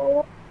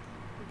 Go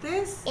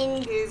This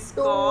into is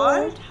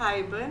called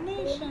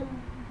hibernation.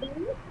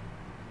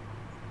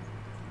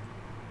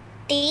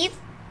 deep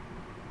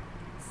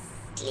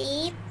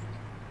sleep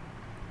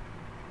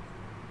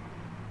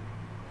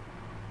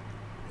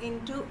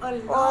Into a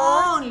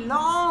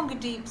long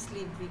deep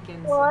sleep, we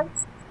can for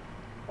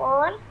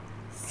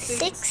say.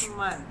 6 6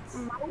 months.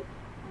 months.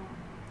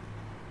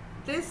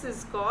 This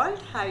is called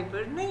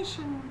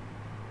hibernation.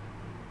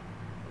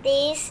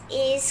 This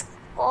is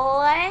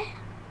called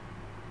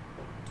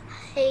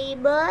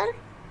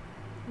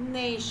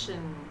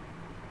Nation.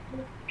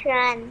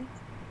 hibernation.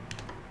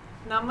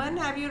 Naman,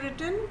 have you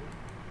written?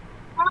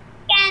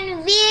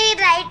 Can we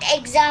write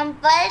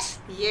examples?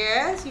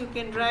 Yes, you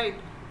can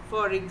write.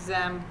 For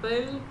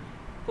example,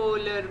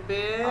 polar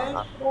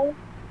bear,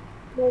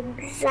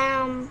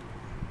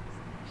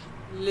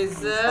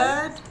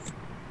 lizard,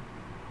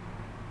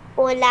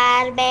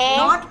 Polar bear.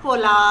 not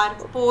polar,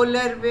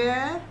 polar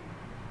bear,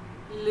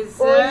 lizard,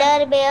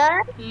 Polar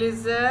bear,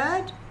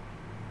 lizard,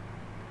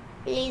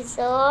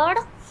 lizard,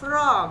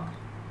 frog.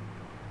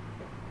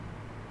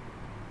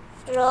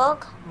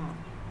 frog,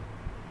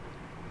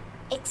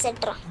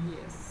 etc.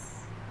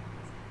 Yes.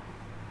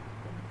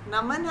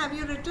 Naman, have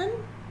you written?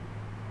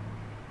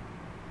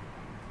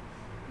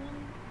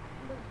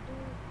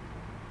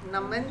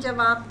 नमन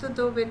जवाब तो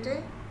दो बेटे.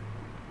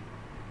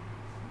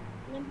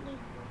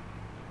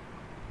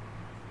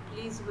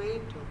 Please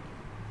wait.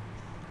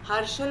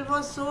 Harshal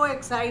was so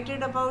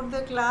excited about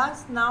the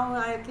class. Now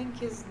I think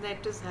his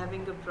net is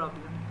having a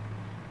problem.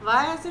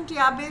 Why hasn't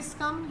Yabes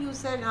come? You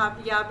said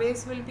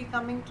Yabes will be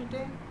coming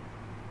today.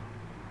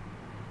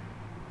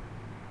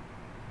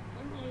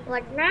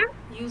 What now?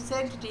 You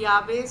said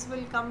Yabes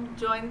will come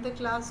join the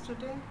class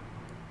today.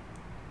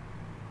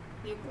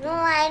 No,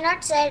 I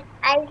not said.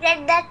 I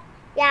said that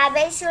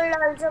Yabe should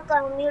also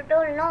come. You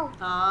told no.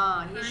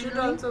 He should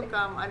also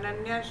come.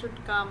 Ananya should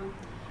come.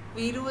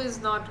 Viru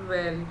is not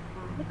well.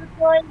 You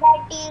told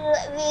that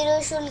Viru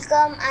should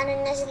come,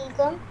 Ananya should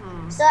come.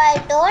 So I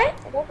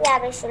told that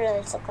Yabe should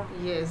also come.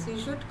 Yes, he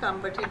should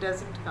come, but he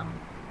doesn't come.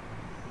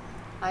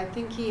 I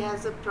think he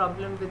has a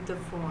problem with the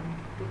phone.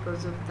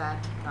 Because of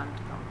that, he can't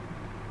come.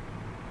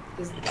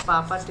 His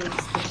papa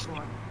takes the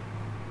phone.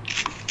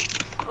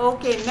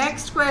 Okay,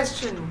 next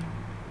question.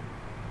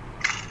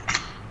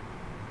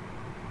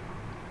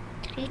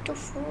 3 to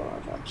 4.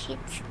 Okay.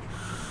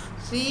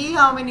 See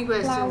how many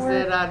questions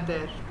there are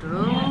there.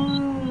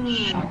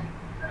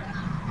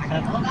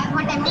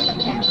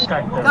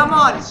 Come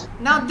on.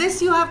 Now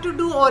this you have to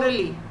do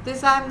orally.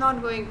 This I am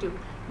not going to.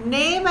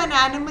 Name an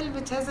animal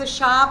which has a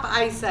sharp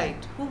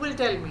eyesight. Who will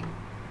tell me?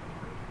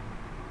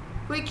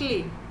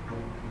 Quickly.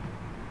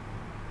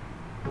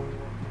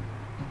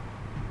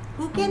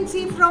 Who can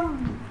see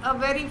from a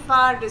very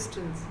far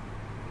distance?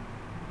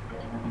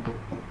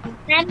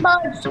 And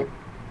birds.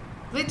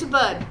 Which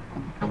bird?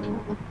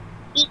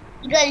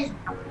 Eagle.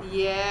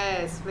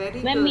 Yes,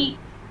 very good.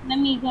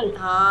 eagle.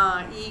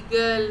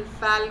 Eagle,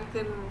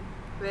 falcon.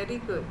 Very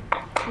good.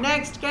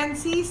 Next, can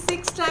see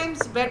 6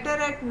 times better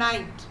at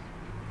night.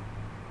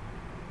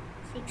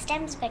 6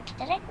 times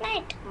better at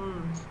night.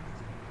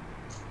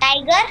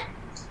 Tiger.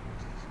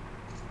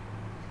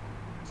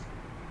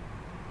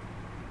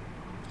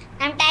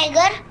 I'm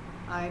tiger.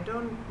 I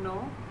don't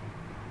know.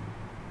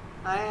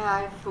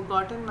 I've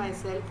forgotten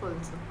myself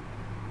also.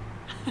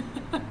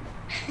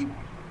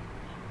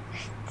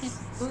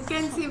 Who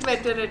can see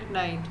better at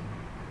night?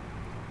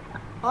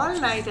 All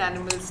night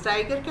animals.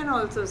 Tiger can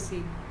also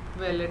see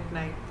well at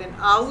night. Then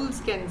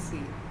owls can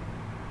see.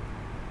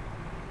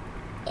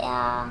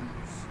 Yeah.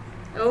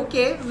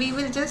 Okay, we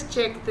will just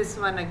check this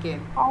one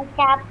again.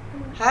 Cat.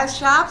 Has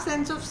sharp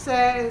sense of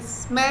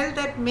smell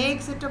that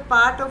makes it a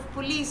part of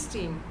police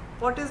team.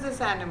 What is this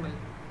animal?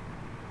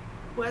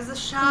 Who has a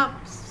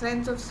sharp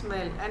sense of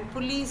smell and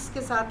police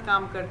के साथ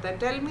काम करता है.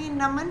 Tell me,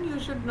 Naman, you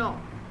should know.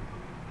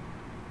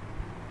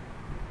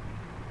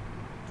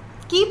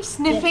 Keep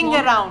sniffing ma'am.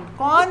 Around.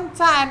 कौन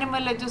सा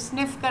animal है जो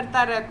sniff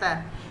करता रहता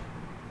है?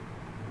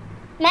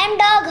 Ma'am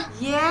dog.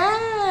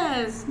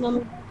 Yes, Ma'am,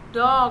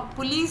 dog.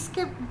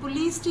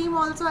 Police team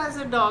also has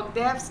a dog.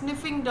 They have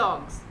sniffing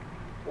dogs.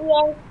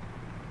 Yes.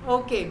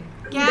 Okay.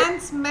 Can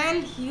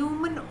smell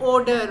human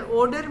odor.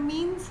 Odor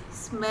means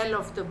smell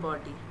of the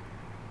body.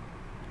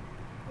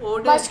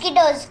 Odor.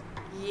 Mosquitoes.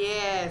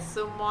 Yes.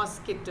 So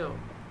mosquito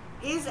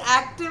is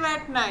active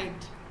at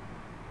night.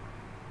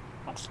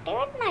 Active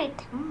at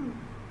night. Hmm.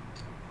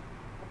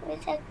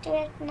 It's active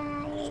at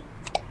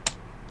night.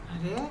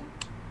 अरे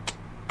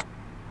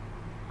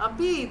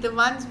अभी the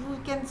ones who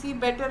can see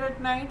better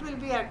at night will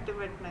be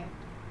active at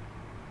night.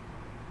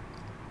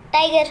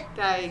 Tiger.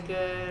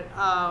 Tiger,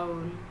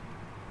 owl.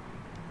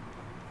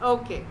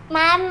 Okay.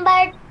 Ma'am,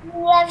 but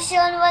we have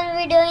shown one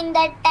video in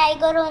that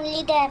tiger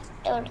only they have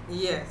told.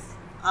 Yes.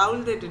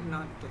 Owl they did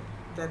not tell.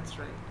 That's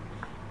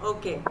right.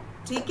 Okay.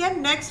 ठीक है.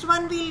 Next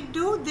one we'll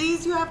do.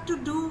 These you have to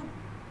do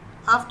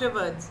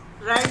afterwards.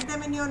 Write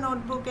them in your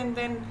notebook and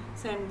then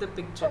send the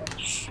picture.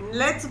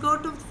 Let's go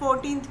to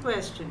 14th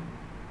question.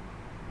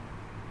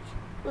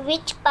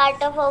 Which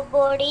part of our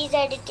body is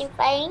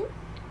identifying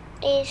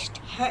taste?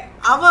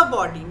 Our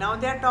body. Now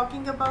they are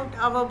talking about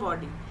our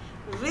body.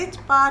 Which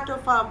part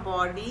of our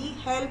body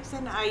helps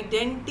in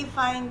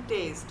identifying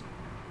taste?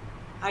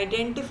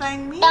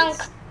 Identifying means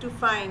Tongue. to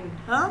find,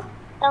 huh?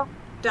 Tongue.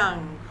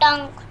 Tongue.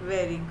 Tongue.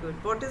 Very good.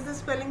 What is the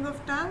spelling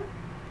of tongue?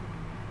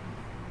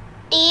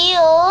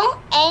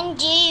 Tongue.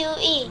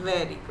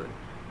 Very good.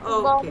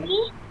 Okay.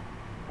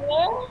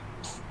 Body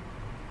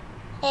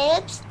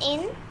helps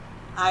in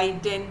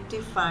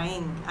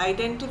Identifying.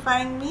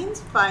 Identifying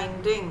means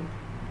finding.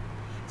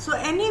 So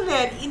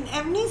anywhere in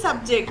any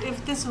subject,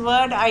 if this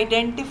word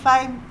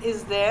identify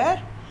is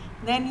there,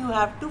 then you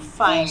have to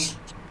find. Yes.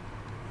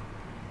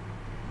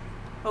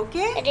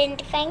 Okay?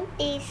 Identifying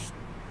taste.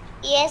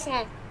 Yes,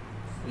 ma'am.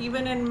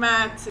 Even in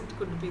maths it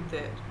could be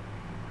there.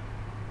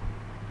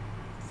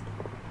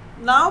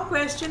 Now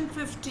question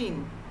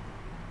 15.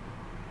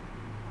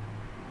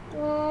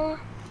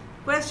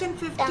 Question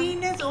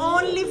 15 is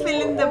only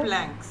fill in the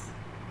blanks.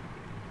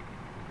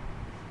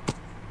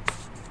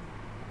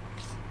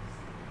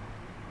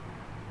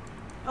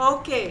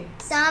 Okay.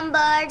 Some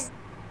birds,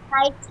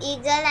 like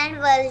eagle and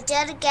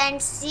vulture, can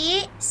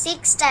see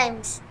 6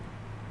 times.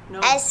 No,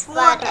 As 4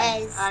 far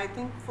times. as- I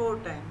think 4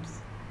 times.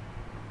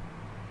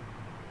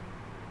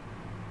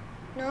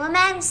 No,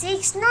 ma'am,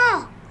 6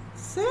 no.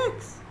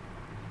 6.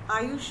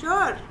 Are you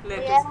sure?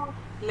 Yeah.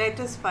 Let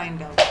us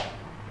find out.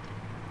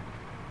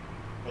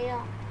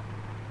 Yeah.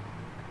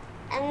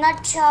 I'm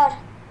not sure.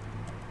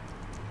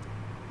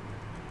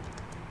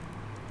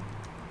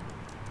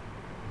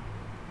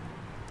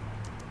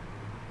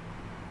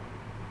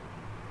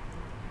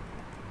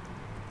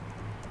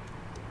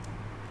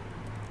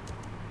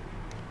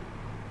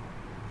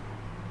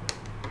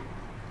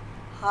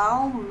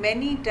 How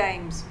many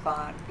times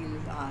far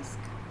we'll ask?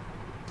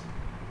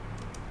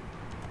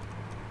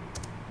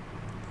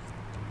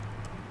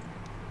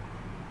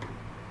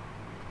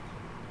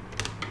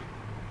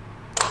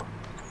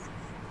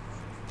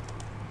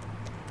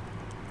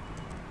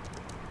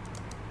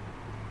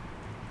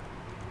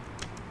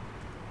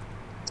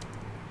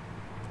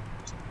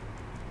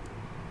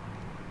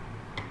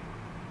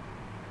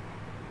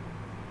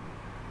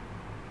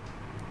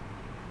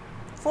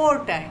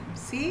 Four times.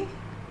 See?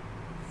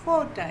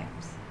 4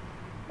 times.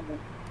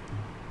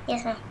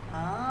 Yes, ma'am.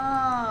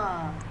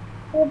 Ah.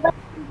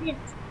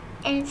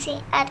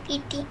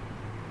 NCRET.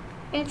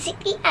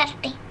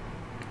 NCERT.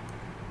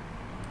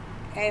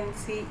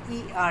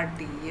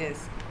 NCERT.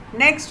 Yes.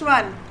 Next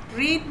one.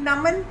 Read,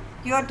 Naman.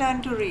 Your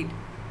turn to read.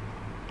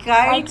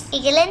 Kites.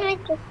 Like eagle and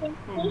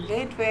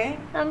vulture. Wait.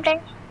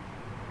 Sometimes.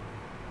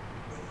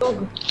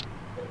 dog.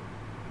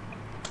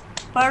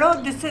 Paro,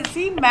 this is,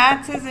 see,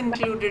 maths is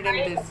included in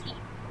this.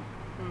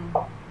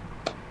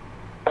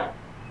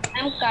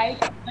 And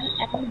kite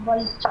and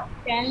vulture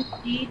can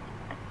see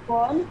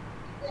from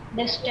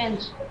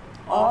distance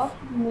of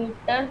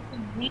meters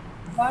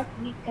what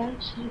we can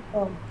see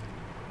from.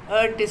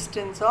 A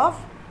distance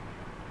of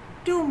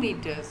 2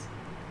 meters.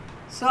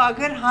 So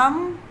अगर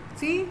हम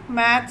see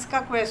maths का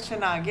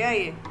question आ गया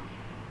ये,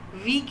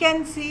 we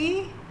can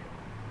see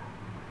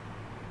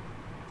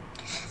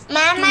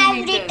Ma'am, 2 I have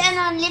meters. written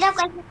only the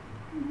question.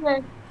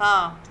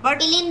 हाँ,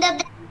 but Fill in the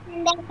blanks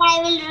and then I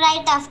will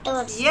write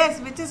afterwards. yes,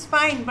 which is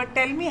fine. But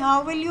tell me,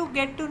 how will you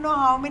get to know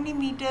how many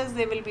meters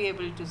they will be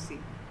able to see?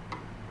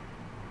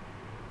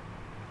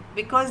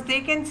 Because they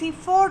can see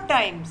 4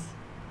 times,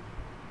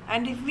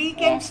 and if we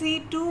can Yes. see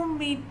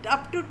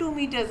up to 2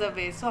 meters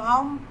away, so how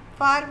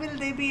far will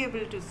they be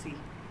able to see?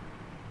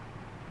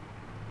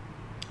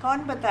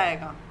 कौन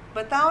बताएगा?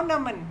 बताओ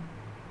नमन.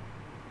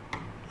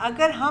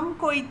 अगर हम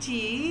कोई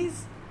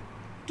चीज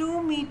 2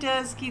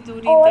 meters की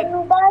दूरी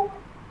तक,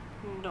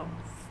 no,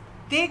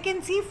 they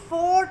can see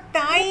 4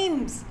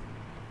 times.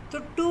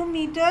 So 2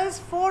 meters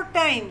 4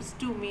 times.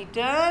 2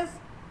 meters,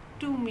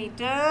 2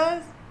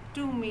 meters,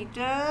 2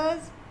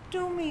 meters,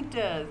 2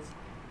 meters.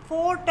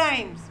 4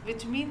 times,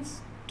 which means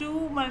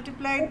 2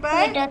 multiplied by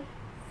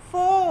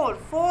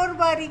 4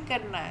 बार ही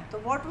करना है. तो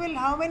what will,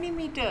 how many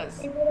meters?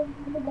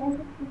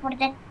 For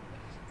that,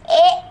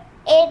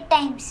 8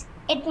 times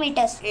 8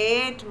 meters.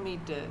 8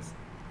 meters.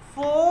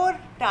 4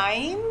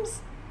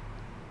 times,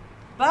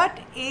 but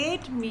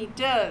 8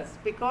 meters,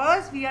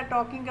 because we are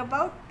talking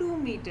about 2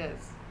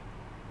 meters.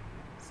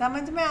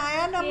 समझ में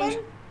आया नमन? Yes.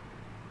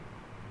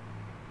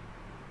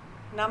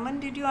 Naman,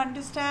 did you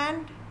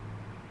understand?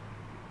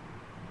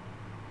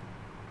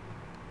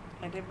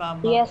 अरे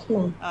बाबा. Yes,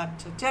 ma'am.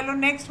 अच्छा, चलो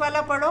next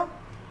वाला पढ़ो.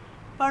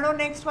 पढ़ो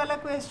नेक्स्ट वाला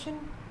question.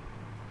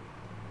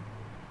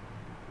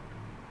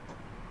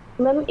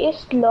 Ma'am, a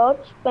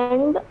sloth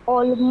spend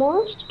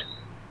almost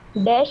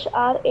dash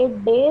hour a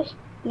day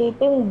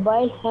sleeping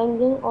while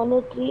hanging on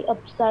a tree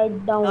upside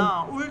down.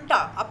 हाँ,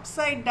 उल्टा,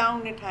 upside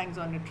down it hangs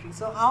on a tree.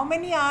 So how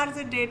many hours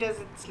a day does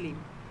it sleep?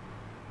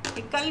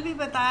 ये कल भी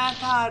बताया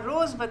था,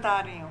 रोज बता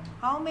रही हूँ.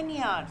 How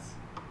many hours?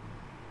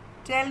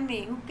 Tell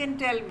me. Who can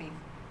tell me?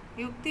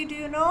 Yukti, do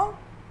you know?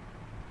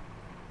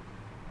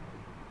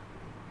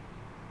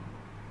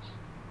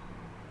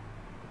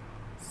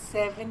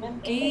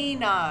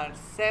 17 hours.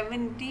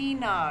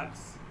 17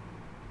 hours.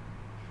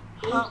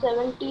 हाँ.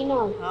 17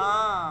 hours.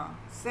 हाँ,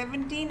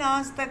 17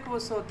 hours तक वो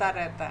सोता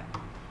रहता है.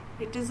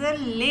 It is a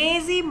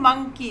lazy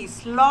monkey.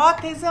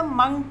 Sloth is a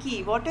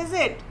monkey. What is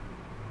it?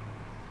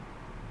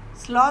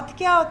 Sloth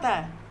क्या होता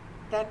है?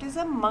 That is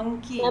a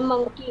monkey. A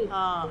monkey.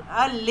 हाँ,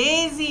 a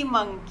lazy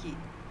monkey.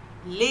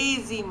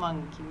 Lazy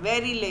monkey.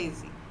 Very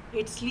lazy.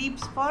 It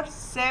sleeps for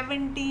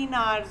 17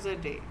 hours a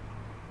day.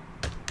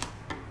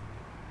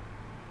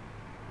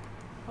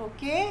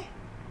 Okay?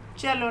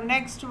 Chalo,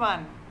 next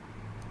one.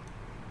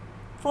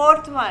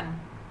 Fourth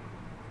one.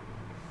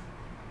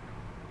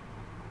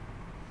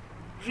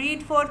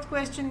 Read fourth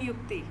question,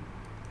 Yukti.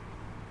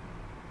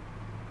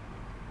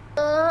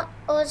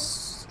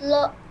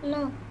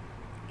 No.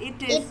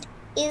 It is. It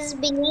is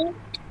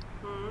believed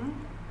Hmm.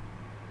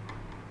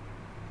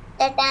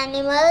 that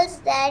animals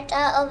that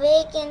are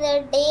awake in the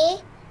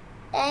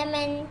daytime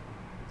and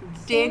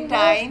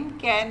Daytime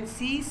can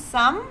see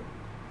some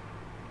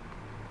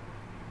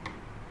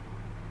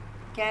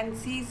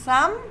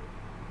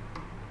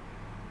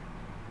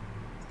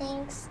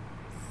things.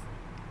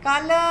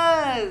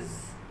 colors.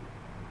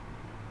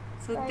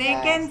 So they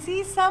can Colours.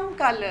 see some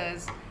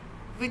colors.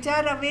 Which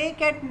are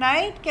awake at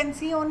night can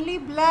see only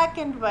black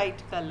and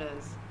white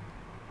colors.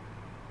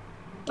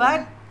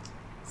 But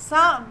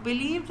some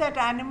believe that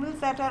animals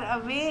that are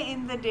away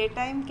in the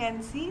daytime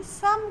can see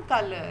some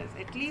colors,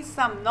 at least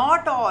some,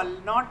 not all,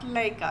 not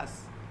like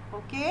us.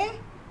 Okay?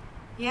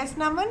 Yes,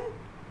 Naman?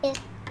 Yes.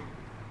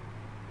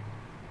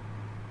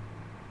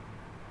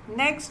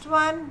 Next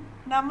one,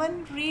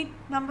 Naman, read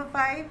number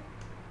 5.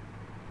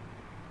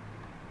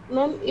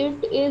 Ma'am,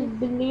 it is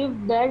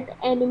believed that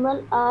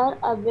animals are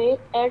awake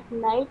at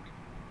night.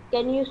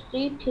 Can you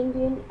see things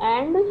in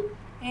and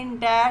In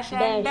dash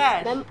and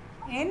dash. Ma'am,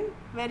 In,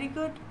 very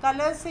good.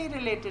 Colors से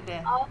related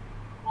है.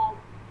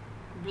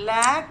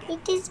 Black.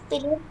 It is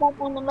believed that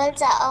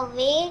animals are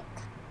awake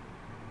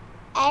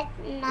at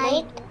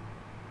night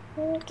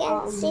and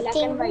can see black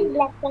things and white. in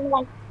black and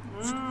white.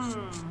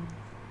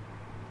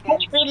 Can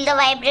Feel the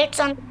vibrates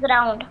on the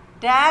ground.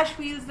 Dash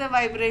feels the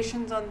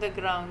vibrations on the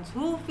grounds.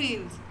 Who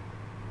feels?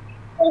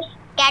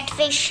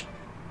 Catfish.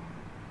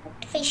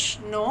 Fish.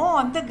 No,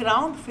 on the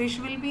ground. Fish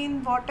will be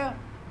in water.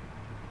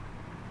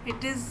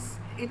 It is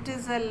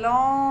a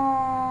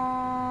long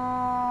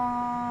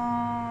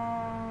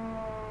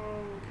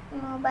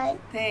Mobile.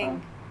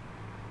 thing.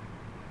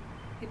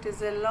 It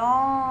is a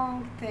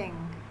long thing.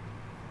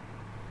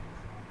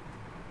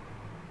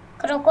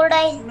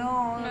 Crocodile. No,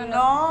 No.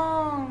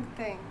 long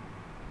thing.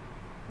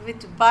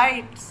 Which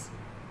bites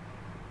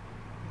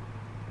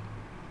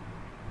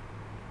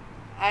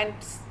and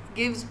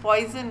gives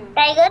poison.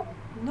 Tiger.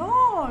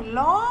 No,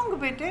 long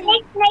bit.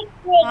 Snake.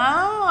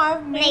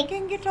 I'm Snake.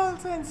 making it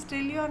also, and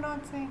still you are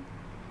not saying.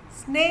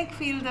 Snake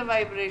feel the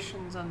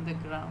vibrations on the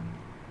ground.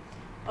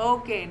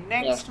 Okay,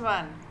 next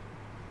one.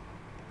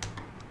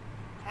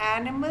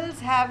 Animals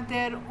have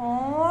their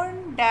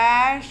own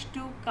dash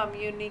to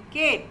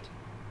communicate.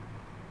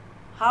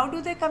 How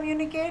do they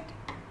communicate?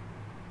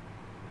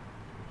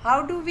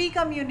 How do we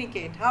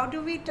communicate? How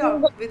do we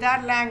talk with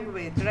our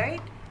language,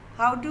 right?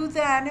 How do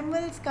the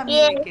animals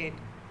communicate?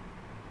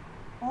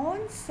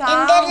 On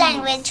sounds. In their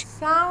language.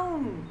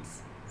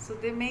 Sounds. So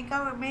they make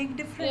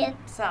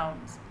different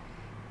sounds.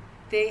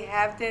 They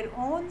have their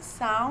own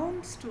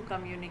sounds to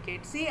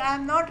communicate. See, I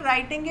am not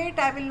writing it.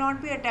 I will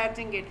not be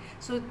attaching it.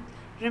 So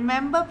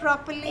remember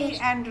properly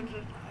and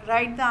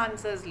write the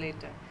answers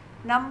later.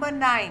 Number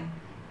 9.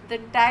 The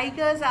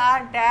tigers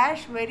are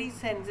dash very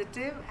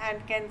sensitive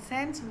and can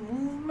sense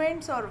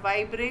movements or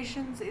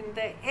vibrations in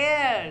the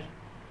air.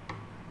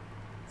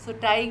 So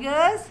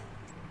tigers,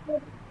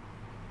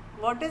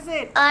 what is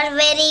it? Are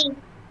very.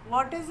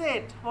 What is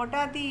it? What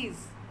are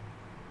these?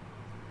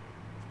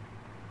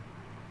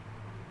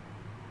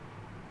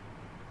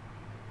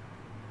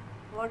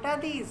 What are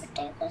these?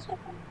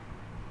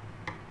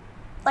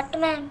 What,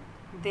 ma'am?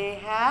 They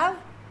have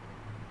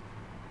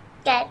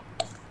Cat.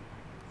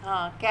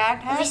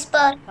 Cat has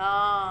Whisper.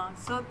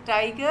 So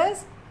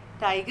tigers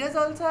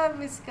also have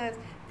whiskers.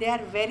 They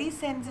are very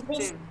sensitive,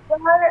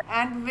 Whisper.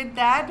 and with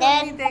that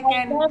That only they tigers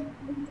can.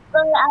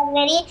 whisper are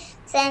very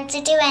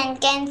sensitive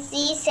and can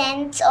see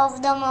sense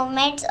of the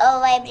movements or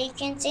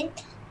vibrations in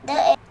the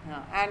air.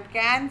 And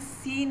can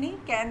see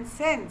can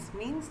sense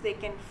means they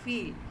can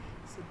feel.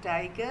 So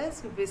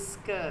tigers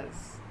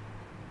whiskers.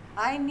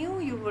 I knew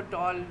you would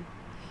all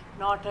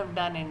not have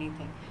done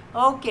anything.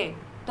 Okay,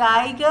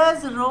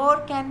 tigers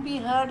roar can be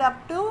heard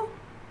up to.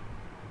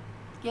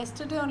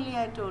 Yesterday only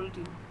I told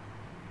you.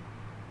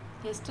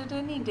 Yesterday,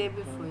 any day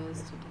before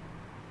yesterday.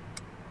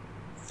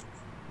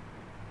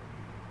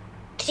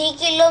 3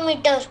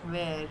 kilometers.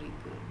 Very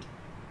good.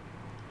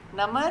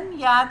 Naman,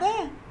 याद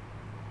है?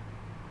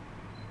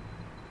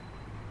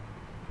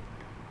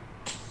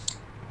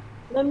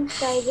 Ma'am,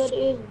 tiger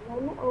is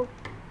one of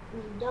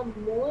the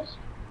most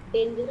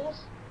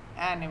dangerous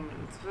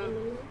Animals.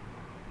 animals.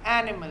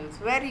 Animals.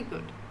 Very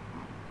good.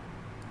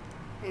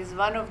 Is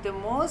one of the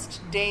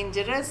most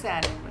dangerous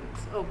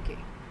animals. Okay.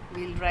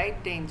 We'll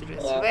write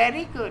dangerous. Yeah.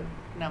 Very good,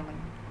 Naman.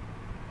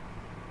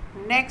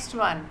 Next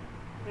one.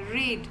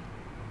 Read.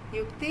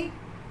 Yukti.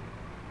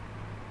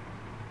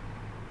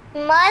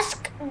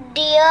 Musk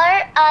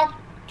deer are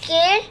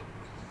killed.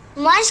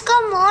 Musk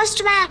or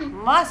most, ma'am?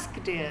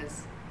 Musk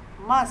deers.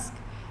 Musk.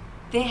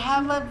 They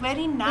have a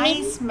very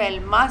nice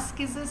smell. Musk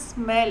is a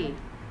smell.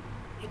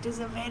 It is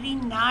a very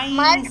nice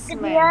Musk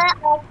smell. deer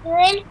are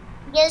killed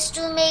just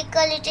to make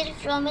a little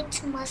from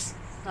its musk.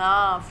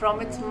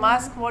 From its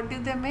musk, what do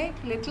they make?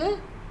 Little?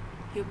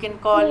 You can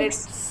call it Yes.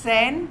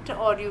 scent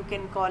or you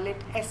can call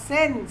it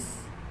essence.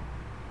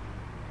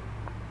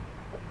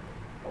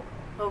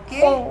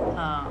 Okay?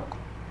 Scent.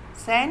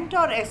 Scent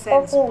or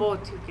essence, Perfume.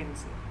 both you can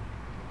say.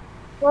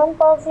 One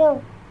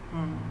perfume.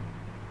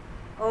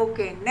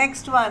 Okay,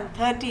 next one,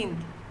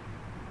 13th.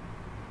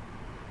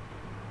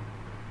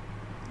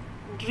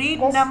 Read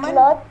The Naman.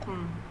 sloth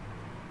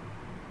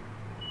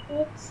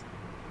eats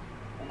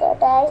the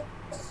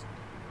dice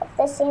of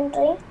the same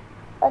tree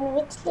on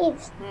which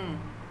leaves.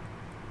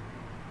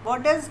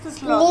 What does the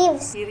sloth?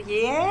 Leaves.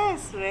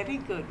 Yes, very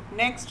good.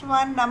 Next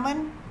one,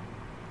 Naman.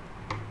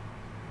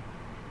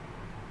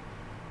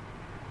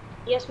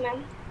 Yes,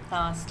 ma'am.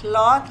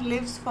 Sloth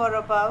lives for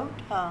about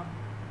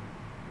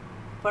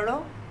पढ़ो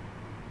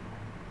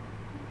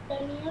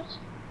 10 years.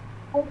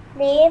 I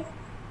live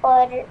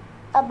for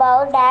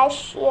about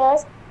dash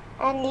years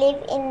and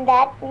live in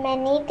that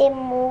many they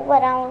move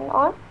around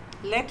on.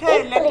 let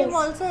Eight him trees.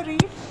 also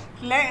read.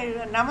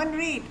 Naman,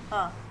 read.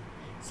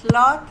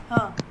 Sloth.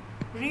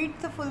 Read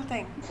the full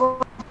thing.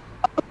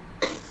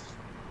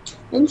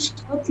 And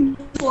sloth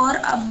live for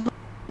about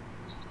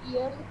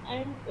years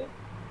and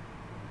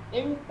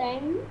in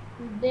time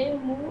they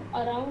move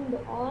around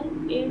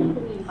on 8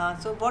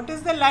 trees. So what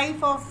is the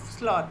life of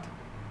sloth?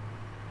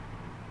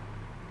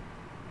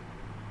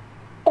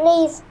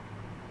 Trees.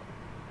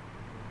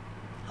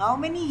 How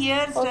many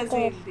years does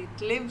Okay.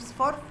 it lives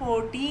for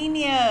 14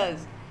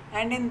 years,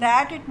 and in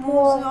that it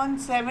moves on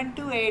 7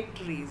 to 8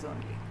 trees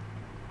only.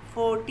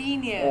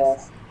 14 years.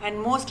 Yes.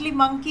 And mostly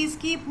monkeys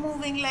keep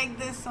moving like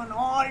this on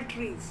all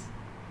trees.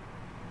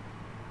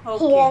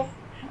 Okay. Yes.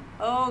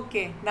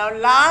 Okay. Now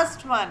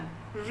last one.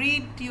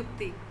 Read,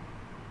 Yukti.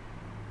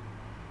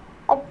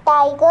 A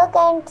tiger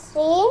can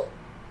see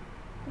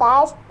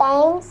dash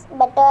times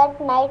better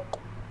at night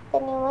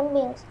than human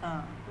beings.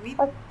 We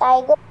A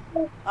tiger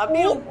can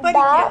अभी see ऊपर ही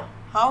dash क्या?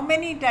 How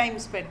many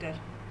times better?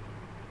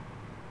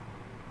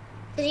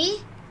 3.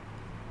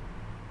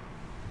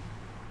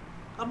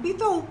 अभी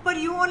तो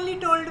ऊपर you only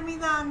told me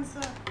the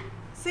answer.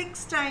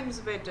 6 times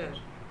better.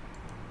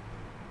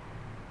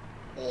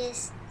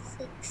 Yes,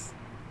 6.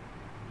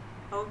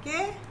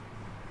 Okay.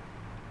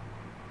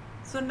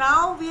 So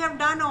now we have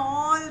done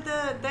all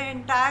the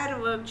entire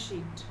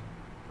worksheet.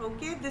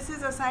 Okay, this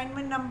is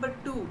assignment number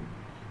 2.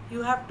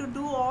 You have to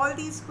do all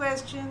these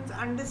questions,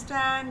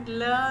 understand,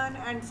 learn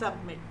and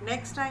submit.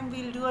 Next time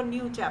we'll do a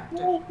new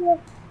chapter.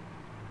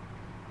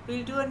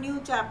 We'll do a new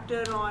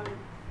chapter on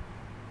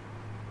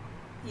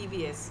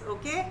EVS,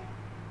 okay?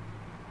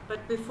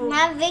 But before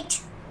Now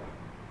which?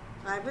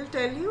 I will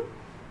tell you.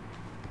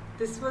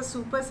 This was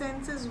super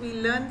senses. We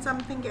learned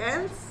something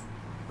else,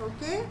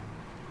 okay?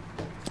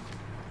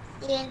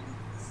 Yes.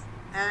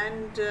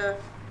 And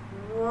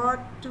what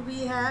do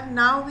we have?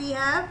 Now we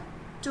have,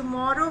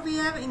 tomorrow we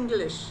have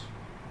English.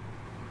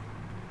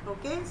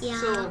 Okay? Yeah.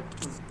 So,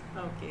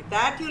 okay.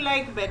 That you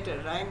like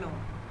better, I know.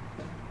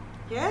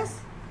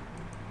 Yes?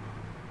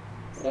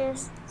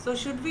 Yes. So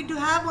should we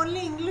have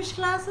only English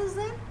classes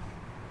then?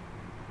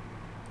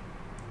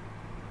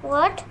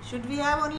 What? Should we have only